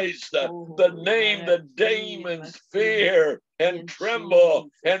Christ, the name that demons fear and tremble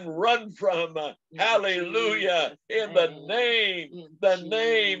and run from. Hallelujah. In the name,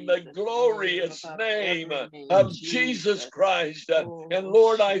 the glorious name of Jesus Christ. And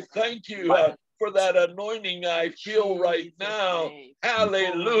Lord, I thank you for that anointing I feel right now.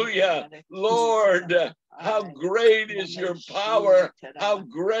 Hallelujah. Lord, how great is your power. How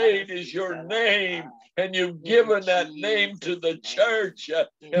great is your name. And you've given that name to the church.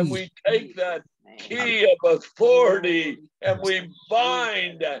 And we take that key of authority and we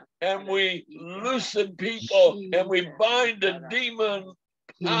bind and we loosen people and we bind the demon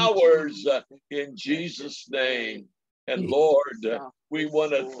powers in Jesus' name. And Lord, we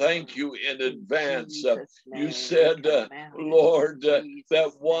want to thank you in advance. You said, Lord,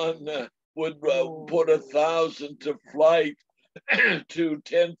 that one would put 1,000 to flight to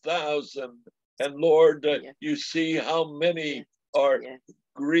 10,000. And Lord, you see how many are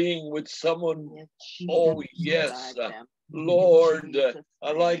agreeing with someone. Oh, yes. Lord,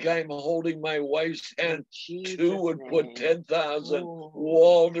 like I'm holding my wife's hand, 2 would put 10,000.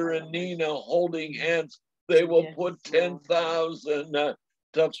 Walter and Nina holding hands. They will put 10,000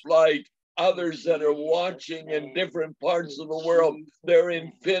 to flight. Others that are watching in different parts of the world, they're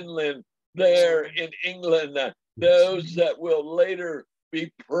in Finland, they're in England. Those that will later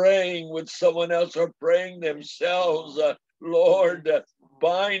be praying with someone else or praying themselves, Lord,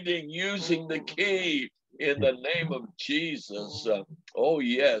 binding, using the key in the name of Jesus. Oh,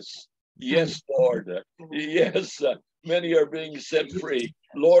 yes. Yes, Lord. Yes, many are being set free.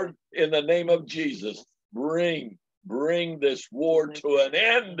 Lord, in the name of Jesus, bring this war to an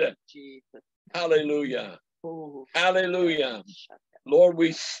end. Hallelujah. Hallelujah. Lord,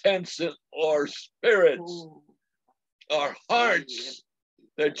 we sense in our spirits, our hearts,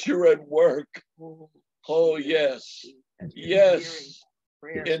 that you're at work. Oh, yes. Yes.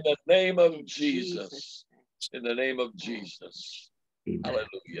 In the name of Jesus. In the name of Jesus.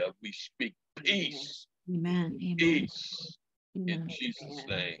 Hallelujah. We speak peace. Amen. Peace. In Jesus'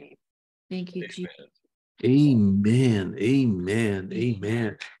 name. Thank you, Jesus. Amen. Amen.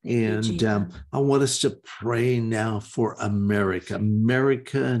 Amen. And I want us to pray now for America.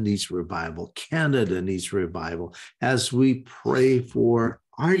 America needs revival. Canada needs revival. As we pray for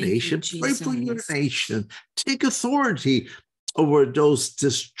our nation, pray for your nation. Take authority over those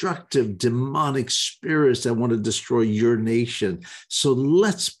destructive, demonic spirits that want to destroy your nation. So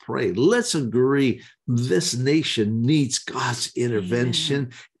let's pray. Let's agree. This nation needs God's intervention.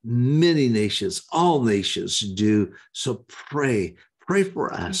 Amen. Many nations, all nations do. So pray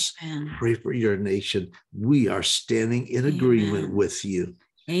for us. Amen. Pray for your nation. We are standing in agreement with you.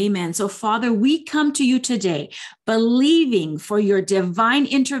 Amen. So, Father, we come to you today believing for your divine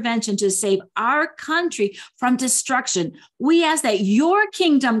intervention to save our country from destruction. We ask that your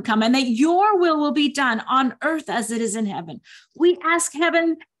kingdom come and that your will be done on earth as it is in heaven. We ask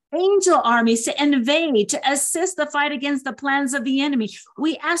heaven angel armies to invade, to assist the fight against the plans of the enemy.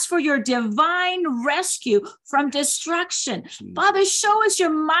 We ask for your divine rescue from destruction. Father, show us your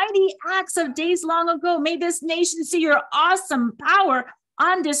mighty acts of days long ago. May this nation see your awesome power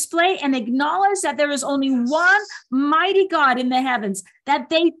on display and acknowledge that there is only one mighty God in the heavens, that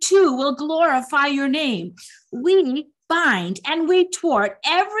they too will glorify your name. We bind and we thwart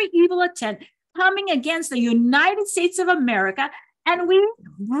every evil attempt coming against the United States of America, and we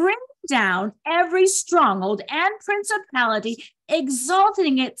bring down every stronghold and principality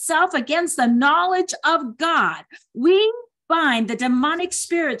exalting itself against the knowledge of God. We bind the demonic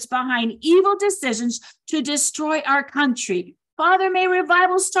spirits behind evil decisions to destroy our country. Father, may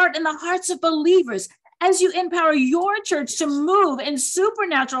revival start in the hearts of believers as you empower your church to move in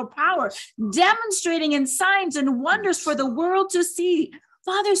supernatural power, demonstrating in signs and wonders for the world to see.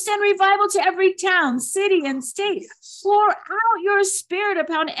 Father, send revival to every town, city, and state. Pour out your spirit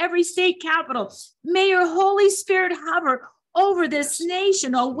upon every state capital. May your Holy Spirit hover over this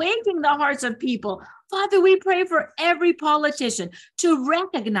nation, awakening the hearts of people. Father, we pray for every politician to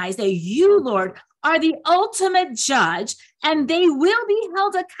recognize that you, Lord, are the ultimate judge, and they will be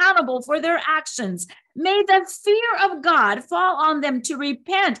held accountable for their actions. May the fear of God fall on them to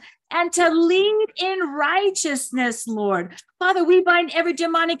repent and to lead in righteousness, Lord. Father, we bind every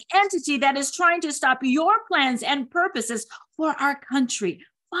demonic entity that is trying to stop your plans and purposes for our country.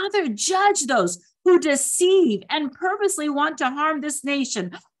 Father, judge those who deceive and purposely want to harm this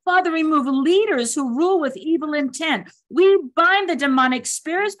nation. Father, remove leaders who rule with evil intent. We bind the demonic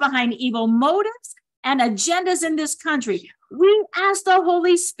spirits behind evil motives and agendas in this country. We ask the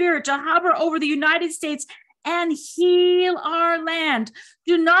Holy Spirit to hover over the United States and heal our land.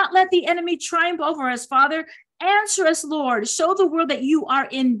 Do not let the enemy triumph over us, Father. Answer us, Lord. Show the world that you are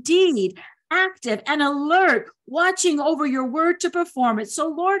indeed active and alert, watching over your word to perform it. So,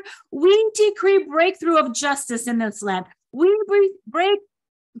 Lord, we decree breakthrough of justice in this land. We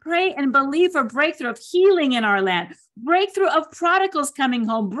pray and believe for breakthrough of healing in our land, breakthrough of prodigals coming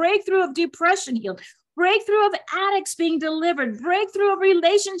home, breakthrough of depression healed, breakthrough of addicts being delivered, breakthrough of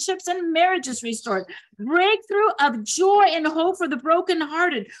relationships and marriages restored, breakthrough of joy and hope for the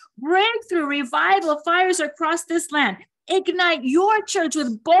brokenhearted, breakthrough revival fires across this land. Ignite your church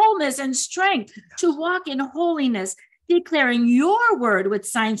with boldness and strength to walk in holiness, declaring your word with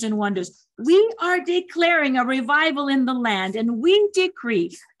signs and wonders. We are declaring a revival in the land, and we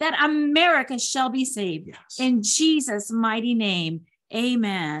decree that America shall be saved. Yes. In Jesus' mighty name.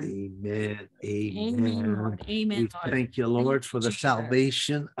 Amen. Amen. Amen. Amen, Lord. Amen, We Lord. thank you, Lord, for the Jesus.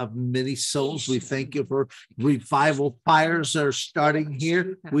 salvation of many souls. We thank you for revival fires that are starting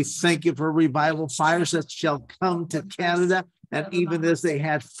here. We thank you for revival fires that shall come to Canada. And even as they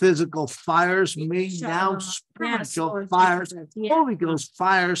had physical fires, may now spiritual fires, Holy Ghost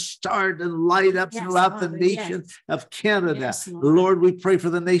fires start and light up throughout the nation of Canada. Lord, we pray for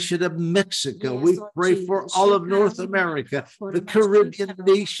the nation of Mexico. We pray for all of North America, the Caribbean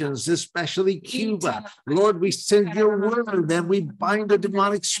nations, especially Cuba. Lord, we send your word and we bind the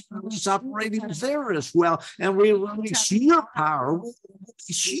demonic spirits operating there as well. And we release your power,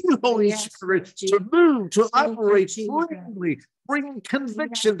 you, Holy Spirit, to move, to operate freely, bringing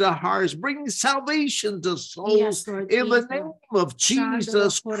conviction to hearts, bringing salvation to souls in the name of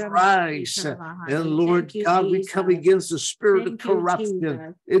Jesus Christ. And Lord God, we come against the spirit of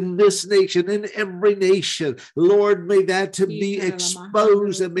corruption in this nation, in every nation. Lord, may that to be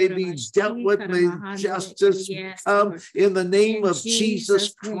exposed and may be dealt with. May justice come in the name of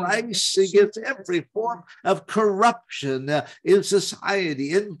Jesus Christ against every form of corruption in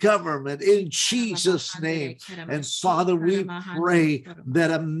society, in government, in Jesus' name. And Father, we pray that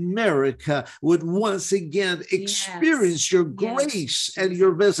America would once again experience your grace and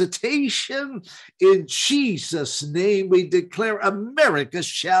your visitation. In Jesus' name, we declare America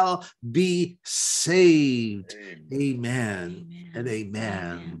shall be saved. Amen and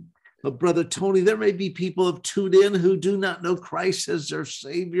amen. But Brother Tony, there may be people who have tuned in who do not know Christ as their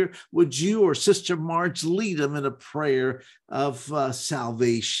Savior. Would you or Sister Marge lead them in a prayer of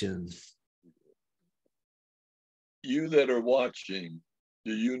salvation? You that are watching,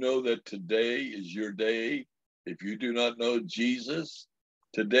 do you know that today is your day? If you do not know Jesus,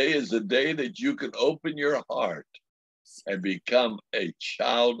 today is the day that you can open your heart and become a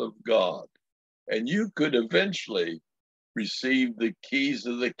child of God. And you could eventually receive the keys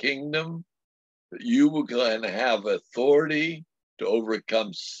of the kingdom. You will have authority to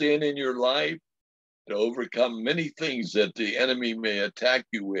overcome sin in your life, to overcome many things that the enemy may attack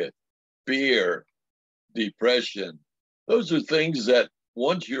you with, fear, depression. Those are things that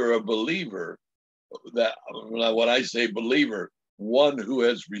once you're a believer, that when I say believer, one who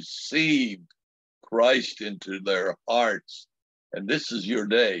has received Christ into their hearts, and this is your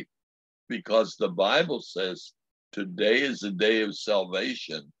day, because the Bible says today is the day of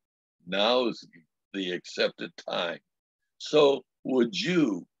salvation. Now is the accepted time. So would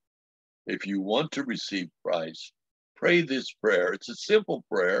you, if you want to receive Christ, pray this prayer. It's a simple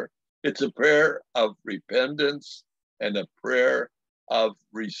prayer. It's a prayer of repentance and a prayer of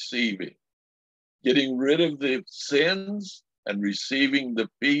receiving, getting rid of the sins and receiving the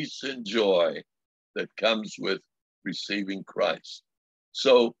peace and joy that comes with receiving Christ.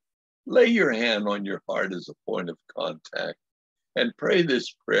 So lay your hand on your heart as a point of contact and pray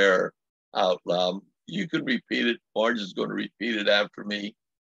this prayer out loud. You can repeat it. Marge is going to repeat it after me.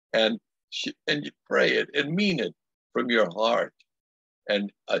 And and you pray it and mean it from your heart,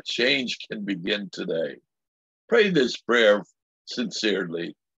 and a change can begin today. Pray this prayer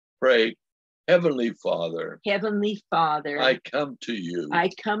sincerely. Pray, Heavenly Father, Heavenly Father, I come to you I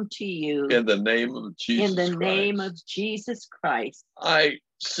come to you in the name of Jesus in the name Christ. of Jesus Christ. I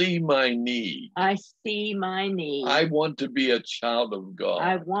see my need. I see my need. I want to be a child of God.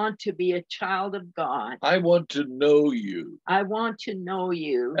 I want to be a child of God. I want to know you I want to know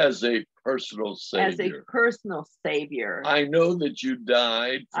you as a personal as a Savior. personal Savior. I know that you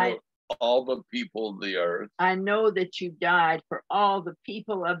died for I- all the people of the earth, I know that you died for all the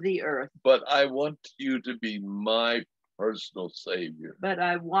people of the earth, but I want you to be my personal Savior. but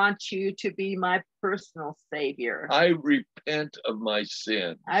I want you to be my personal Savior. I repent of my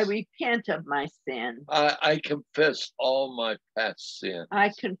sins. I repent of my sin. I confess all my past sins.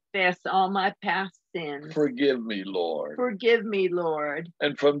 I confess all my past sins. Forgive me, Lord. Forgive me, Lord.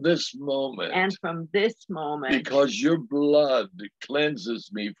 And from this moment, And from this moment, because your blood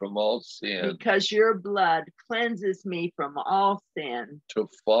cleanses me from all sin, because your blood cleanses me from all sin, to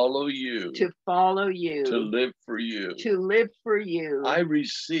follow you, to follow you, to live for you, to live for you, I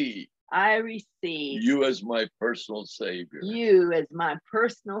receive I receive you as my personal Savior. you as my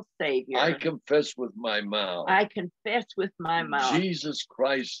personal Savior. I confess with my mouth, I confess with my mouth, Jesus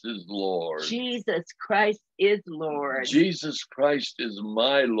Christ is Lord. Jesus Christ is Lord. Jesus Christ is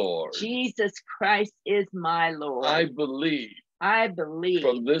my Lord. Jesus Christ is my Lord. I believe I believe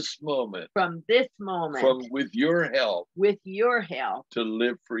from this moment, from this moment, from with your help, with your help, to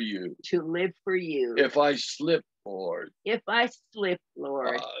live for you. to live for you. If I slip, Lord, If I slip,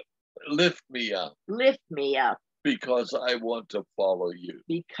 Lord, lift me up, lift me up, because I want to follow you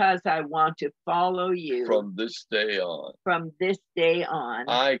because I want to follow you from this day on. from this day on.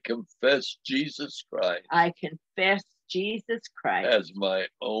 I confess Jesus Christ I confess Jesus Christ as my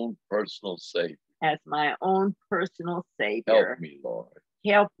own personal Savior. as my own personal Savior. Help me, Lord,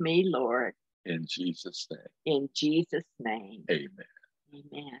 Help me, Lord, in Jesus' name. in Jesus' name. Amen.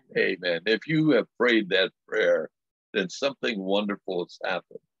 Amen. Amen. If you have prayed that prayer, then something wonderful has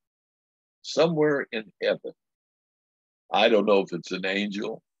happened. Somewhere in heaven, I don't know if it's an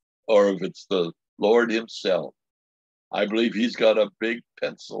angel or if it's the Lord himself. I believe he's got a big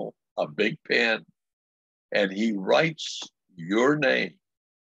pencil, a big pen, and he writes your name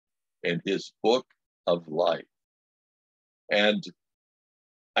in his book of life. And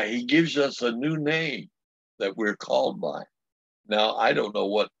he gives us a new name that we're called by. Now, I don't know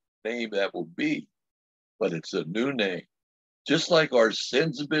what name that will be, but it's a new name. Just like our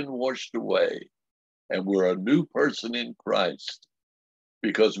sins have been washed away and we're a new person in Christ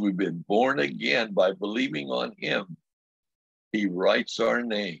because we've been born again by believing on him, he writes our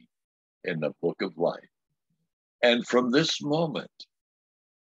name in the book of life. And from this moment,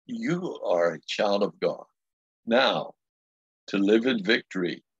 you are a child of God. Now, to live in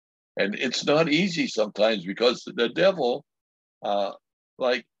victory. And it's not easy sometimes because the devil,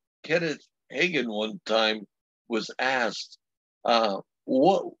 like Kenneth Hagin one time was asked,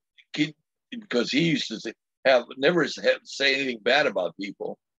 because he used to never say anything bad about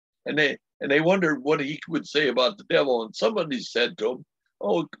people. And they wondered what he would say about the devil. And somebody said to him,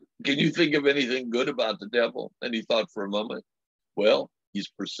 "Oh, can you think of anything good about the devil?" And he thought for a moment, well, he's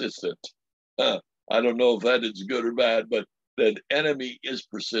persistent. I don't know if that is good or bad, but the enemy is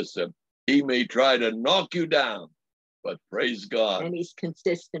persistent. He may try to knock you down, but praise God. And he's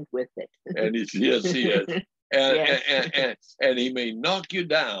consistent with it. And yes, he is. And, Yes. and he may knock you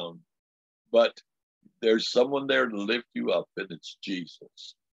down, but there's someone there to lift you up, and it's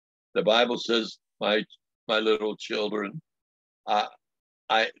Jesus. The Bible says, my little children, I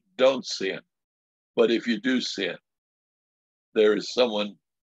don't sin, but if you do sin, there is someone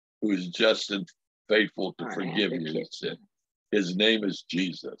who is just and faithful to forgive you your sin. His name is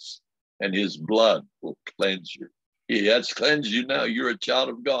Jesus, and his blood will cleanse you. He has cleansed you now. You're a child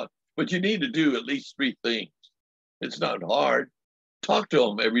of God, but you need to do at least 3 things. It's not hard. Talk to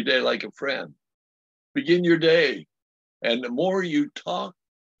him every day like a friend. Begin your day. And the more you talk,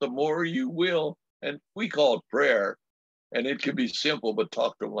 the more you will. And we call it prayer. And it can be simple, but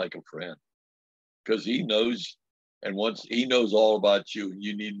talk to him like a friend. Because he knows, and once he knows all about you,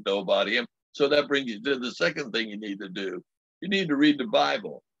 you need to know about him. So that brings you to the second thing you need to do. You need to read the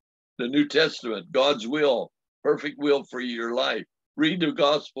Bible, the New Testament, God's will, perfect will for your life. Read the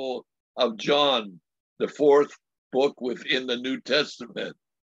Gospel of John, the 4th book within the New Testament,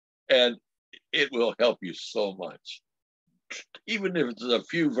 and it will help you so much. Even if it's a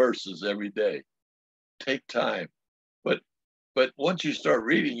few verses every day, take time. But once you start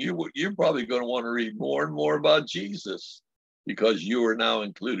reading, you're probably going to want to read more and more about Jesus. because you are now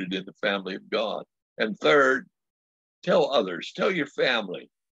included in the family of God. And third, tell others, tell your family,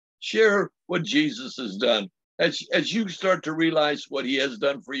 share what Jesus has done. As you start to realize what he has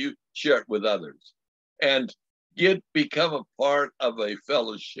done for you, share it with others and become a part of a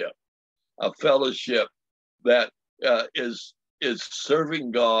fellowship that is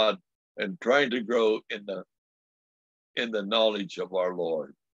serving God and trying to grow in the knowledge of our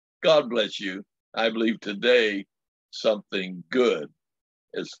Lord. God bless you. I believe today something good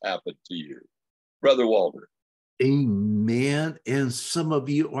has happened to you. Brother Walter. Amen. And some of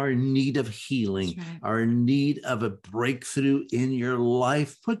you are in need of healing, Right. are in need of a breakthrough in your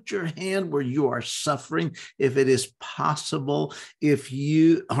life. Put your hand where you are suffering, if it is possible. If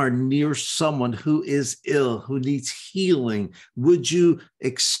you are near someone who is ill, who needs healing, would you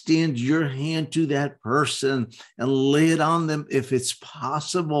extend your hand to that person and lay it on them if it's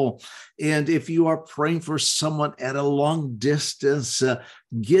possible? And if you are praying for someone at a long distance,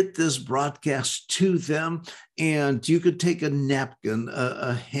 get this broadcast to them. And you could take a napkin,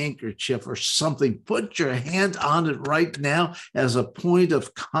 a handkerchief or something, put your hand on it right now as a point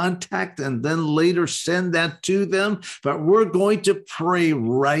of contact, and then later send that to them. But we're going to pray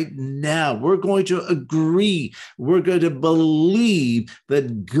right now. We're going to agree. We're going to believe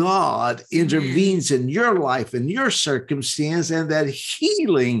that God intervenes in your life, in your circumstance, and that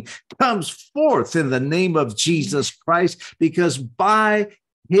healing comes forth in the name of Jesus Christ, because by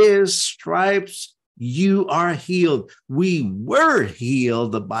his stripes, you are healed. We were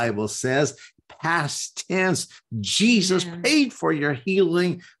healed, the Bible says, past tense. Jesus paid for your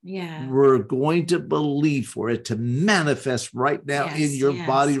healing. Yeah. We're going to believe for it to manifest right now in your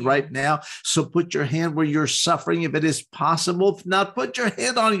body right now. So put your hand where you're suffering, if it is possible. If not, put your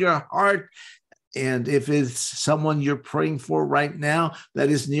hand on your heart. And if it's someone you're praying for right now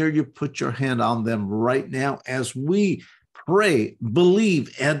that is near you, put your hand on them right now as we pray,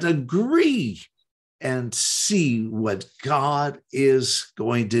 believe, and agree, and see what God is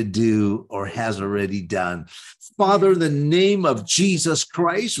going to do or has already done. Father, in the name of Jesus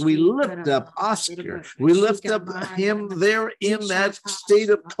Christ, we lift up Oscar. We lift up him there in that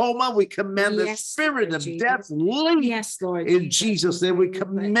state of coma. We command the spirit of death leave in Jesus' name. We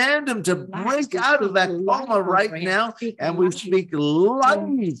command him to break out of that coma right now, and we speak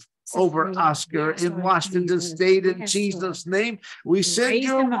life over Oscar in Washington State in Jesus' name. We send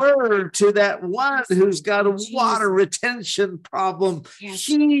your word to that one who's got a water retention problem.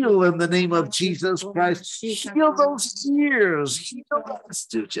 Heal in the name of Jesus Christ. Heal those ears. Heal that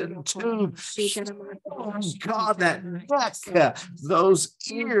stooge tube. Oh God, that neck, those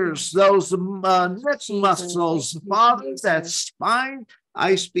ears, those neck muscles, Father, that spine.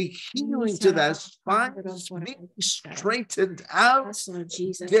 I speak healing to that spine, be straightened out.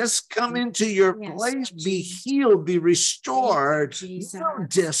 Discs come into your place, be healed, be restored. No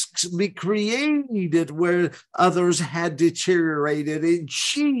discs be created where others had deteriorated in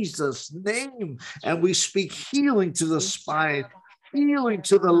Jesus' name. And we speak healing to the spine, healing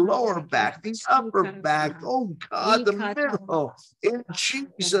to the lower back, the upper back, oh God, the middle. In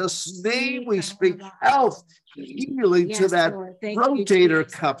Jesus' name, we speak health, healing to that rotator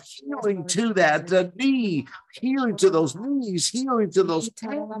cuff, healing to that knee, healing to those knees, healing to those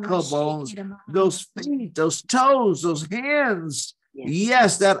ankle bones, those feet, those toes, those hands.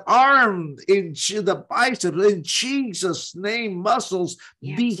 Yes, that arm, in the biceps, in Jesus' name, muscles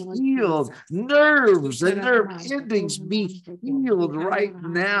be healed, nerves and nerve endings be healed right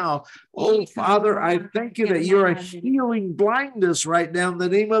now. Oh, Father, I thank you that you're healing blindness right now in the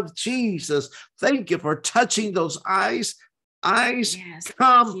name of Jesus. Thank you for touching those eyes. Eyes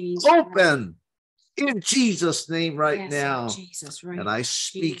come open. In Jesus' name right now. And I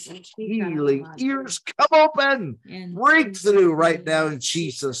speak healing. Ears come open. Breakthrough right now in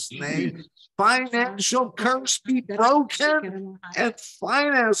Jesus' name. Financial curse be broken and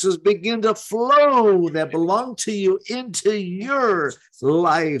finances begin to flow that belong to you into your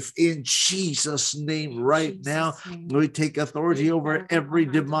life in Jesus' name right now. We take authority over every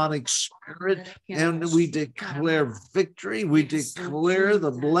demonic spirit and we declare victory. We declare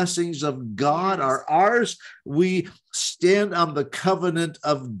the blessings of God are ours. We stand on the covenant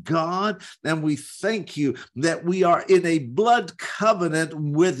of God, and we thank you that we are in a blood covenant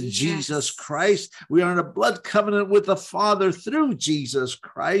with Jesus Christ. We are in a blood covenant with the Father through Jesus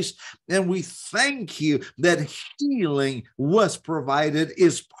Christ, and we thank you that healing was provided,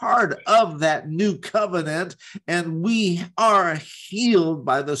 is part of that new covenant, and we are healed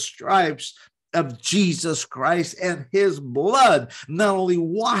by the stripes of Jesus Christ, and his blood not only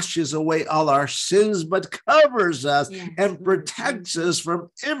washes away all our sins, but covers us and protects us from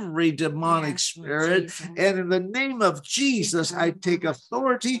every demonic spirit. And in the name of Jesus, I take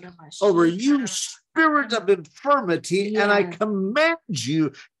authority over you, spirit of infirmity, and I command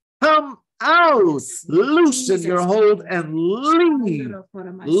you, come out, loosen your hold, and leave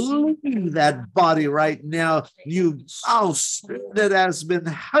that body right now. You foul spirit that has been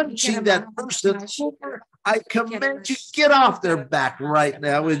hunching that person over, I command you, get off their back right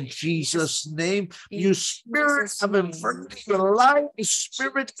now in Jesus' name. You spirit of infirmity, your life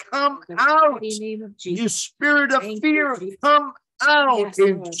spirit, come out. You spirit of fear, come out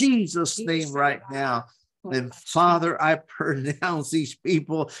in Jesus' name right now. And Father, I pronounce these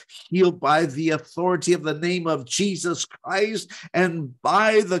people healed by the authority of the name of Jesus Christ and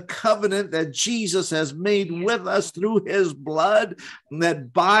by the covenant that Jesus has made with us through his blood, and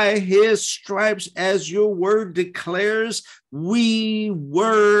that by his stripes, as your word declares, we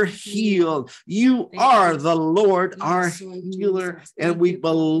were healed. You are the Lord, our healer, and we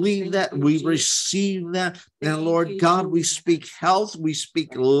believe that, we receive that. And Lord God, we speak health, we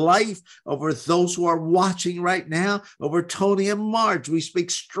speak life over those who are watching right now, over Tony and Marge. We speak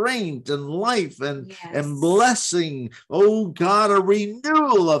strength and life and blessing. Oh God, a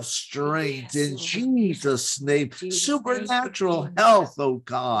renewal of strength in Jesus' name. Supernatural health, oh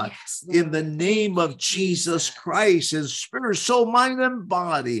God, in the name of Jesus Christ, in spirit, soul, mind, and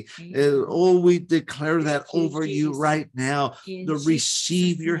body. Oh, we declare that over you right now. To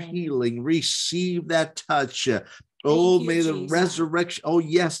receive your healing, receive that touch. Oh, may the resurrection, oh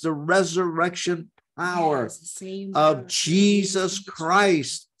yes, the resurrection power of Jesus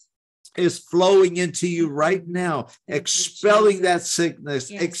Christ is flowing into you right now, expelling that sickness,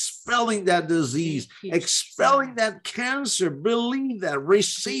 expelling that disease, expelling that cancer. Believe that,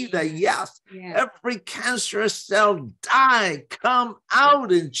 receive that. Yes, every cancerous cell die, come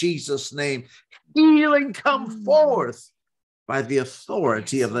out in Jesus' name. Healing come forth by the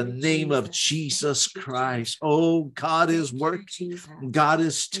authority of the name of Jesus Christ. Oh, God is working. God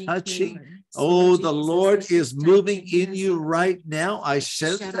is touching. Oh, the Lord is moving in you right now. I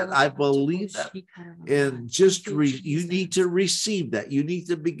sense that. I believe that. And just you need to receive that. You need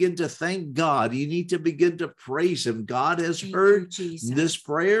to begin to thank God. You need to begin to praise him. God has heard this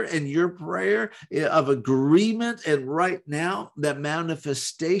prayer and your prayer of agreement. And right now, that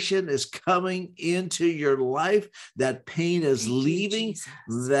manifestation is coming into your life. That pain is leaving,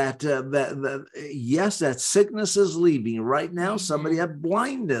 that yes, that sickness is leaving right now. Somebody had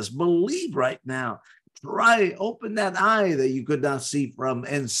blindness. Believe right now. Try, open that eye that you could not see from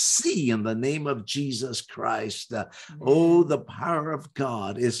and see in the name of Jesus Christ. Oh, the power of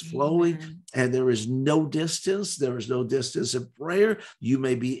God is flowing. And there is no distance. There is no distance in prayer. You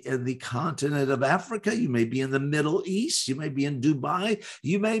may be in the continent of Africa. You may be in the Middle East. You may be in Dubai.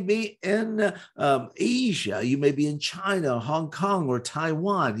 You may be in Asia. You may be in China, Hong Kong, or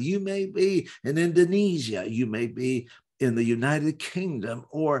Taiwan. You may be in Indonesia. You may be in the United Kingdom,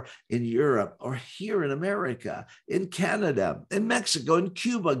 or in Europe, or here in America, in Canada, in Mexico, in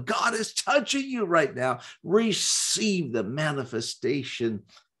Cuba. God is touching you right now. Receive the manifestation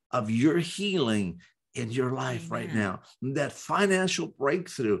of your healing in your life right now. That financial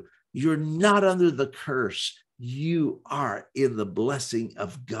breakthrough. You're not under the curse. You are in the blessing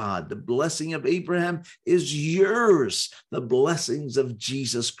of God. The blessing of Abraham is yours. The blessings of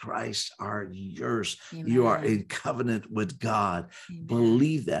Jesus Christ are yours. Amen. You are in covenant with God. Amen.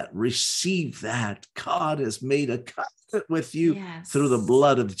 Believe that. Receive that. God has made a covenant with you through the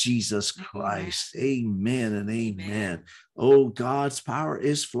blood of Jesus Christ. Amen and amen. Oh, God's power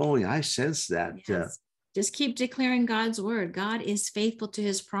is flowing. I sense that. Just keep declaring God's word. God is faithful to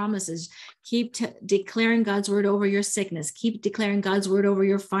his promises. Keep declaring God's word over your sickness. Keep declaring God's word over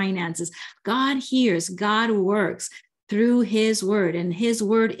your finances. God hears, God works through his word, and his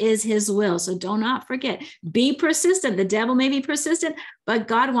word is his will. So do not forget, be persistent. The devil may be persistent, but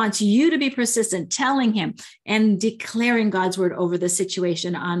God wants you to be persistent, telling him and declaring God's word over the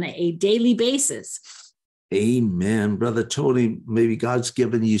situation on a daily basis. Amen. Brother Tony, maybe God's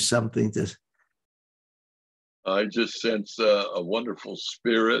given you something to... I just sense a wonderful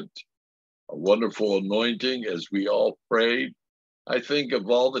spirit, a wonderful anointing as we all prayed. I think of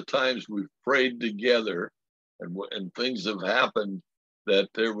all the times we've prayed together and things have happened, that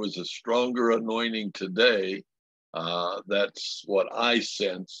there was a stronger anointing today. That's what I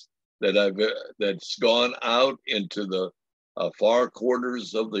sense, that's gone out into the far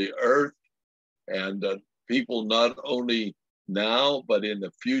quarters of the earth, and people not only now, but in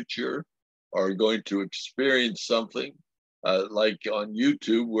the future are going to experience something like on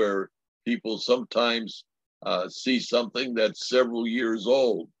YouTube, where people sometimes see something that's several years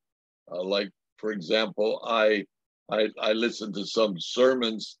old. Like, for example, I listen to some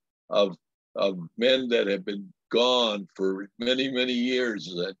sermons of men that have been gone for many, many years,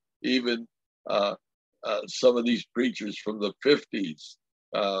 that even some of these preachers from the 50s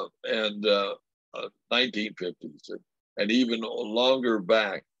and 1950s and even longer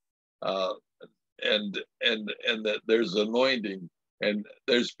back, and that there's anointing, and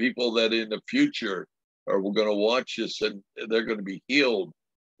there's people that in the future are going to watch this, and they're going to be healed,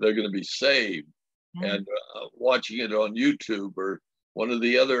 they're going to be saved, and watching it on YouTube or one of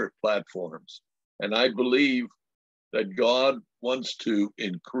the other platforms. And I believe that God wants to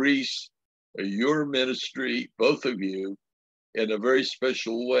increase your ministry, both of you, in a very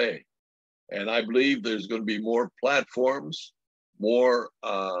special way. And I believe there's going to be more platforms, more,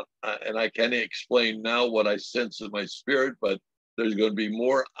 and I can't explain now what I sense in my spirit, but there's going to be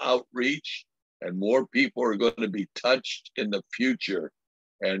more outreach, and more people are going to be touched in the future.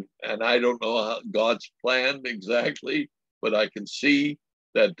 And I don't know how God's planned exactly, but I can see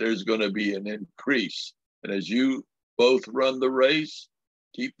that there's going to be an increase. And as you both run the race,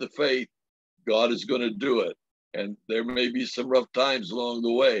 keep the faith, God is going to do it. And there may be some rough times along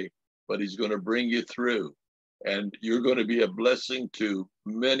the way, but he's going to bring you through. And you're going to be a blessing to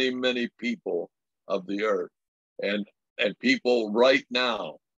many, many people of the earth. And people right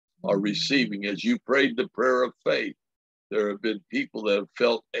now are receiving, as you prayed the prayer of faith, there have been people that have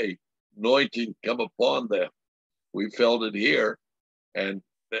felt a anointing come upon them. We felt it here, and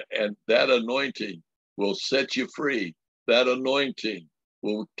that anointing will set you free. That anointing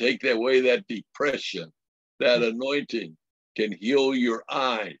will take away that depression. That anointing can heal your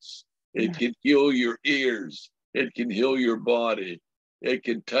eyes. It can heal your ears. It can heal your body. It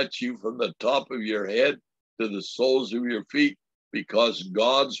can touch you from the top of your head to the soles of your feet, because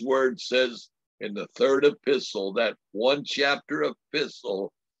God's word says in the third epistle, that one chapter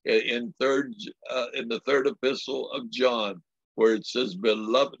epistle in the third epistle of John, where it says,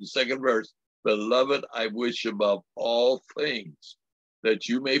 beloved, second verse, beloved, I wish above all things that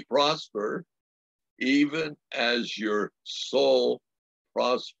you may prosper, even as your soul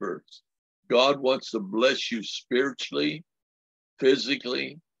prospers. God wants to bless you spiritually,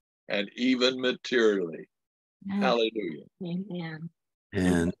 physically, and even materially. Hallelujah. Amen.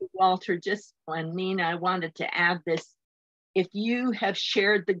 And Walter, just when Nina, I wanted to add this. If you have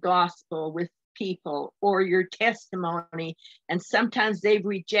shared the gospel with people or your testimony, and sometimes they've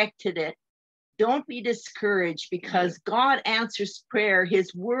rejected it, don't be discouraged, because God answers prayer.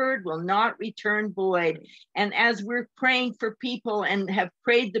 His word will not return void. And as we're praying for people and have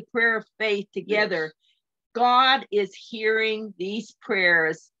prayed the prayer of faith together, God is hearing these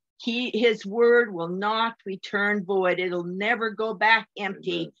prayers. His word will not return void. It'll never go back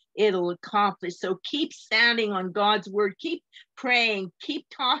empty. Amen. It'll accomplish. So keep standing on God's word. Keep praying. Keep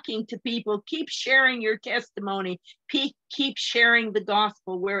talking to people. Keep sharing your testimony. Keep sharing the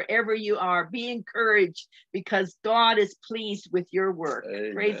gospel wherever you are. Be encouraged, because God is pleased with your work.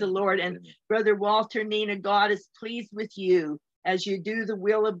 Amen. Praise the Lord. And Amen. Brother Walter, Nina, God is pleased with you as you do the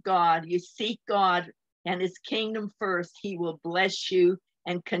will of God. You seek God and his kingdom first. He will bless you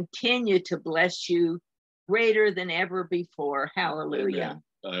and continue to bless you greater than ever before. Hallelujah.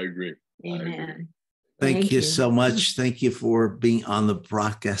 Amen. I agree. Amen. I agree. Thank you so much. Thank you for being on the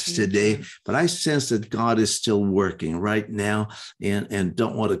broadcast today. But I sense that God is still working right now, and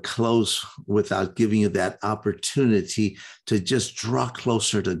don't want to close without giving you that opportunity to just draw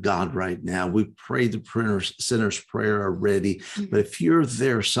closer to God right now. We prayed the sinner's prayer already, but if you're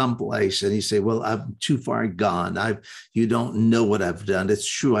there someplace and you say, well, I'm too far gone, you don't know what I've done. It's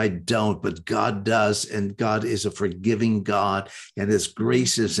true, I don't, but God does, and God is a forgiving God, and his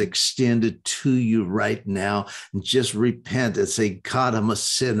grace is extended to you right now. And just repent and say, God, I'm a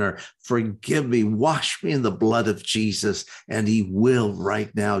sinner. Forgive me. Wash me in the blood of Jesus. And he will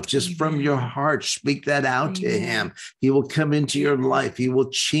right now. Just from your heart, speak that out to him. He will come into your life. He will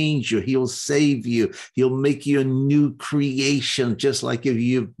change you. He will save you. He'll make you a new creation, just like if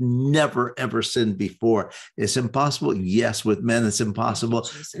you've never, ever sinned before. It's impossible. Yes, with men, it's impossible.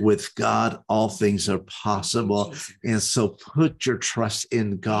 With God, all things are possible. And so put your trust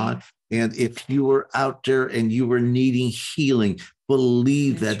in God. And if you were out there and you were needing healing,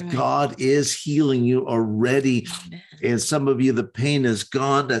 believe that God is healing you already. Amen. And some of you, the pain is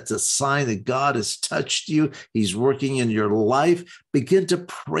gone. That's a sign that God has touched you. He's working in your life. Begin to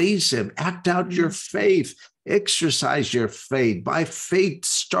praise him. Act out your faith. Exercise your faith. By faith,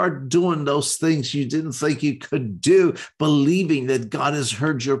 start doing those things you didn't think you could do, believing that God has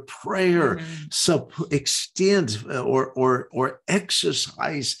heard your prayer. Amen. So extend or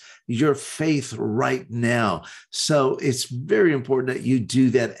exercise your faith right now. So it's very important that you do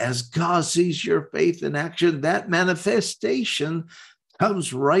that. As God sees your faith in action, that manifestation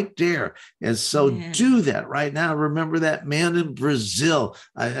comes right there. And so do that right now. Remember that man in Brazil.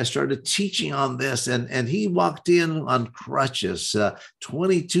 I started teaching on this, and he walked in on crutches,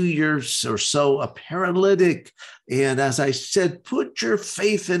 22 years or so, a paralytic. And as I said, put your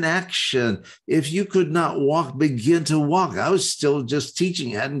faith in action. If you could not walk, begin to walk. I was still just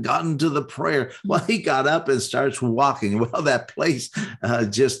teaching, hadn't gotten to the prayer. Well, he got up and starts walking. Well, that place,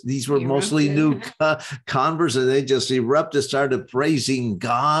 these were mostly new converts, and they just erupted, started praising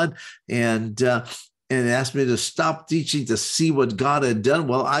God, and asked me to stop teaching to see what God had done.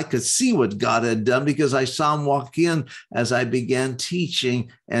 Well, I could see what God had done because I saw him walk in as I began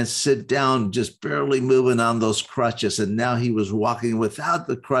teaching and sit down, just barely moving on those crutches. And now he was walking without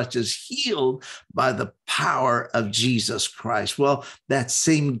the crutches, healed by the power of Jesus Christ. Well, that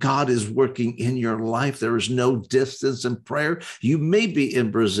same God is working in your life. There is no distance in prayer. You may be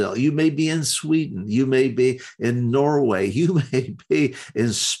in Brazil. You may be in Sweden. You may be in Norway. You may be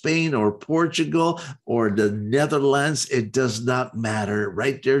in Spain or Portugal or the Netherlands. It does not matter.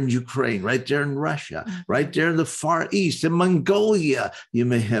 Right there in Ukraine, right there in Russia, right there in the Far East, in Mongolia, you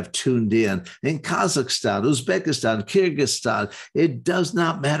may have tuned in Kazakhstan, Uzbekistan, Kyrgyzstan. It does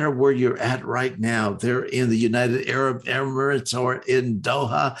not matter where you're at right now. They're in the United Arab Emirates or in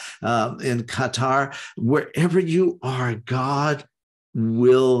Doha, in Qatar. Wherever you are, God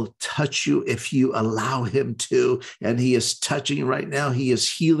will touch you if you allow him to. And he is touching right now. He is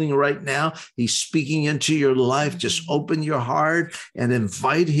healing right now. He's speaking into your life. Just open your heart and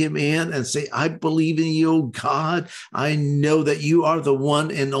invite him in and say, I believe in you, God. I know that you are the one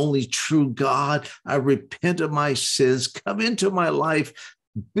and only true God. I repent of my sins. Come into my life.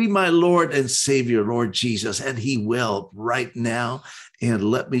 Be my Lord and Savior, Lord Jesus. And he will right now. And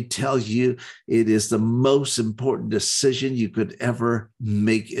let me tell you, it is the most important decision you could ever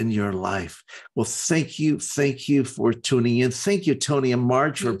make in your life. Well, thank you. Thank you for tuning in. Thank you, Tony and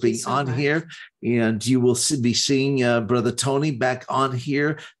Marge, for being on here. And you will be seeing Brother Tony back on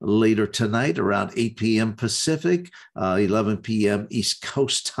here later tonight around 8 p.m. Pacific, 11 p.m. East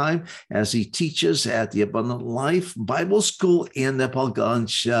Coast time, as he teaches at the Abundant Life Bible School in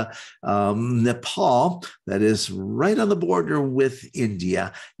Nepalganj, Nepal. That is right on the border with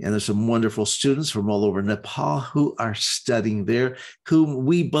India. And there's some wonderful students from all over Nepal who are studying there, whom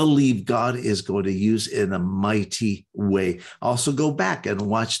we believe God is going to use in a mighty way. Also, go back and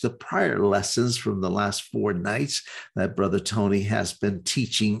watch the prior lessons from the last 4 nights that Brother Tony has been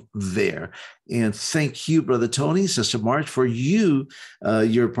teaching there. And thank you, Brother Tony, Sister Marge, for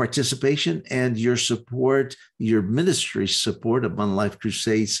your participation and your support, your ministry support of Abundant Life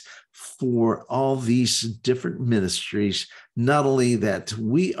Crusades, for all these different ministries, not only that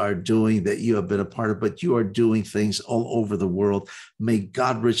we are doing, that you have been a part of, but you are doing things all over the world. May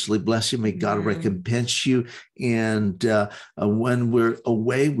God richly bless you. May God recompense you. And when we're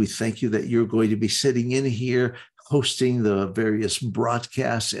away, we thank you that you're going to be sitting in here hosting the various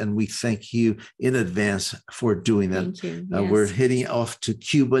broadcasts, and we thank you in advance for doing that. Thank you. Yes. We're heading off to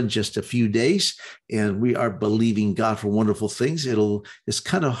Cuba in just a few days, and we are believing God for wonderful things. It's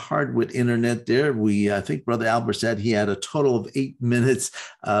kind of hard with internet there. I think Brother Albert said he had a total of 8 minutes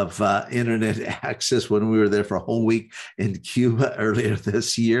of internet access when we were there for a whole week in Cuba earlier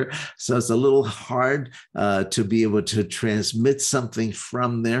this year. So it's a little hard to be able to transmit something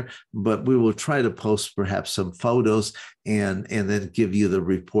from there, but we will try to post perhaps some photos and then give you the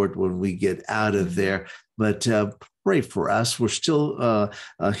report when we get out of there. But pray for us. We're still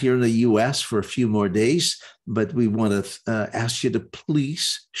here in the U.S. for a few more days, but we want to ask you to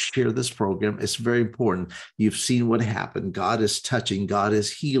please share this program. It's very important. You've seen what happened. God is touching. God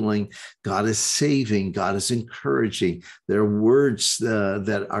is healing. God is saving. God is encouraging. There are words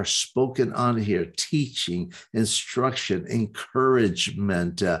that are spoken on here: teaching, instruction,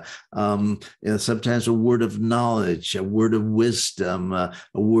 encouragement, and sometimes a word of knowledge, a word of wisdom, a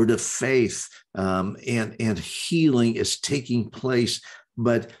word of faith, and healing is taking place.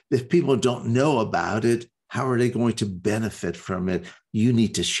 But if people don't know about it, how are they going to benefit from it? You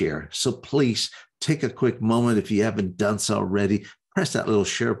need to share. So please take a quick moment. If you haven't done so already, press that little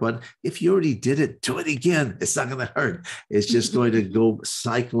share button. If you already did it, do it again. It's not going to hurt. It's just going to go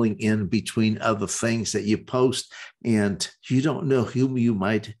cycling in between other things that you post, and you don't know whom you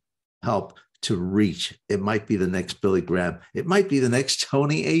might help to reach. It might be the next Billy Graham. It might be the next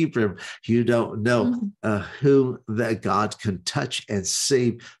Tony Abram. You don't know who that God can touch and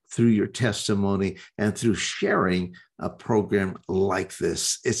save through your testimony and through sharing a program like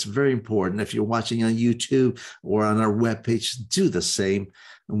this. It's very important. If you're watching on YouTube or on our webpage, do the same.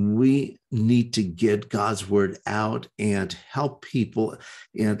 We need to get God's word out and help people.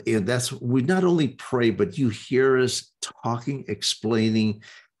 And that's, we not only pray, but you hear us talking, explaining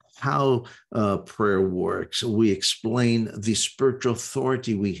how prayer works. We explain the spiritual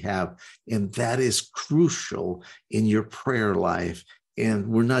authority we have, and that is crucial in your prayer life. And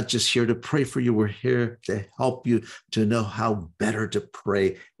we're not just here to pray for you. We're here to help you to know how better to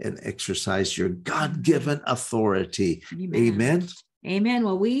pray and exercise your God-given authority. Amen. Amen.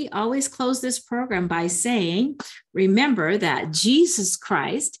 Well, we always close this program by saying, remember that Jesus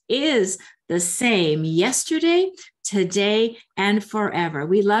Christ is the same yesterday, today, and forever.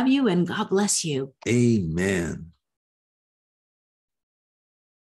 We love you and God bless you. Amen.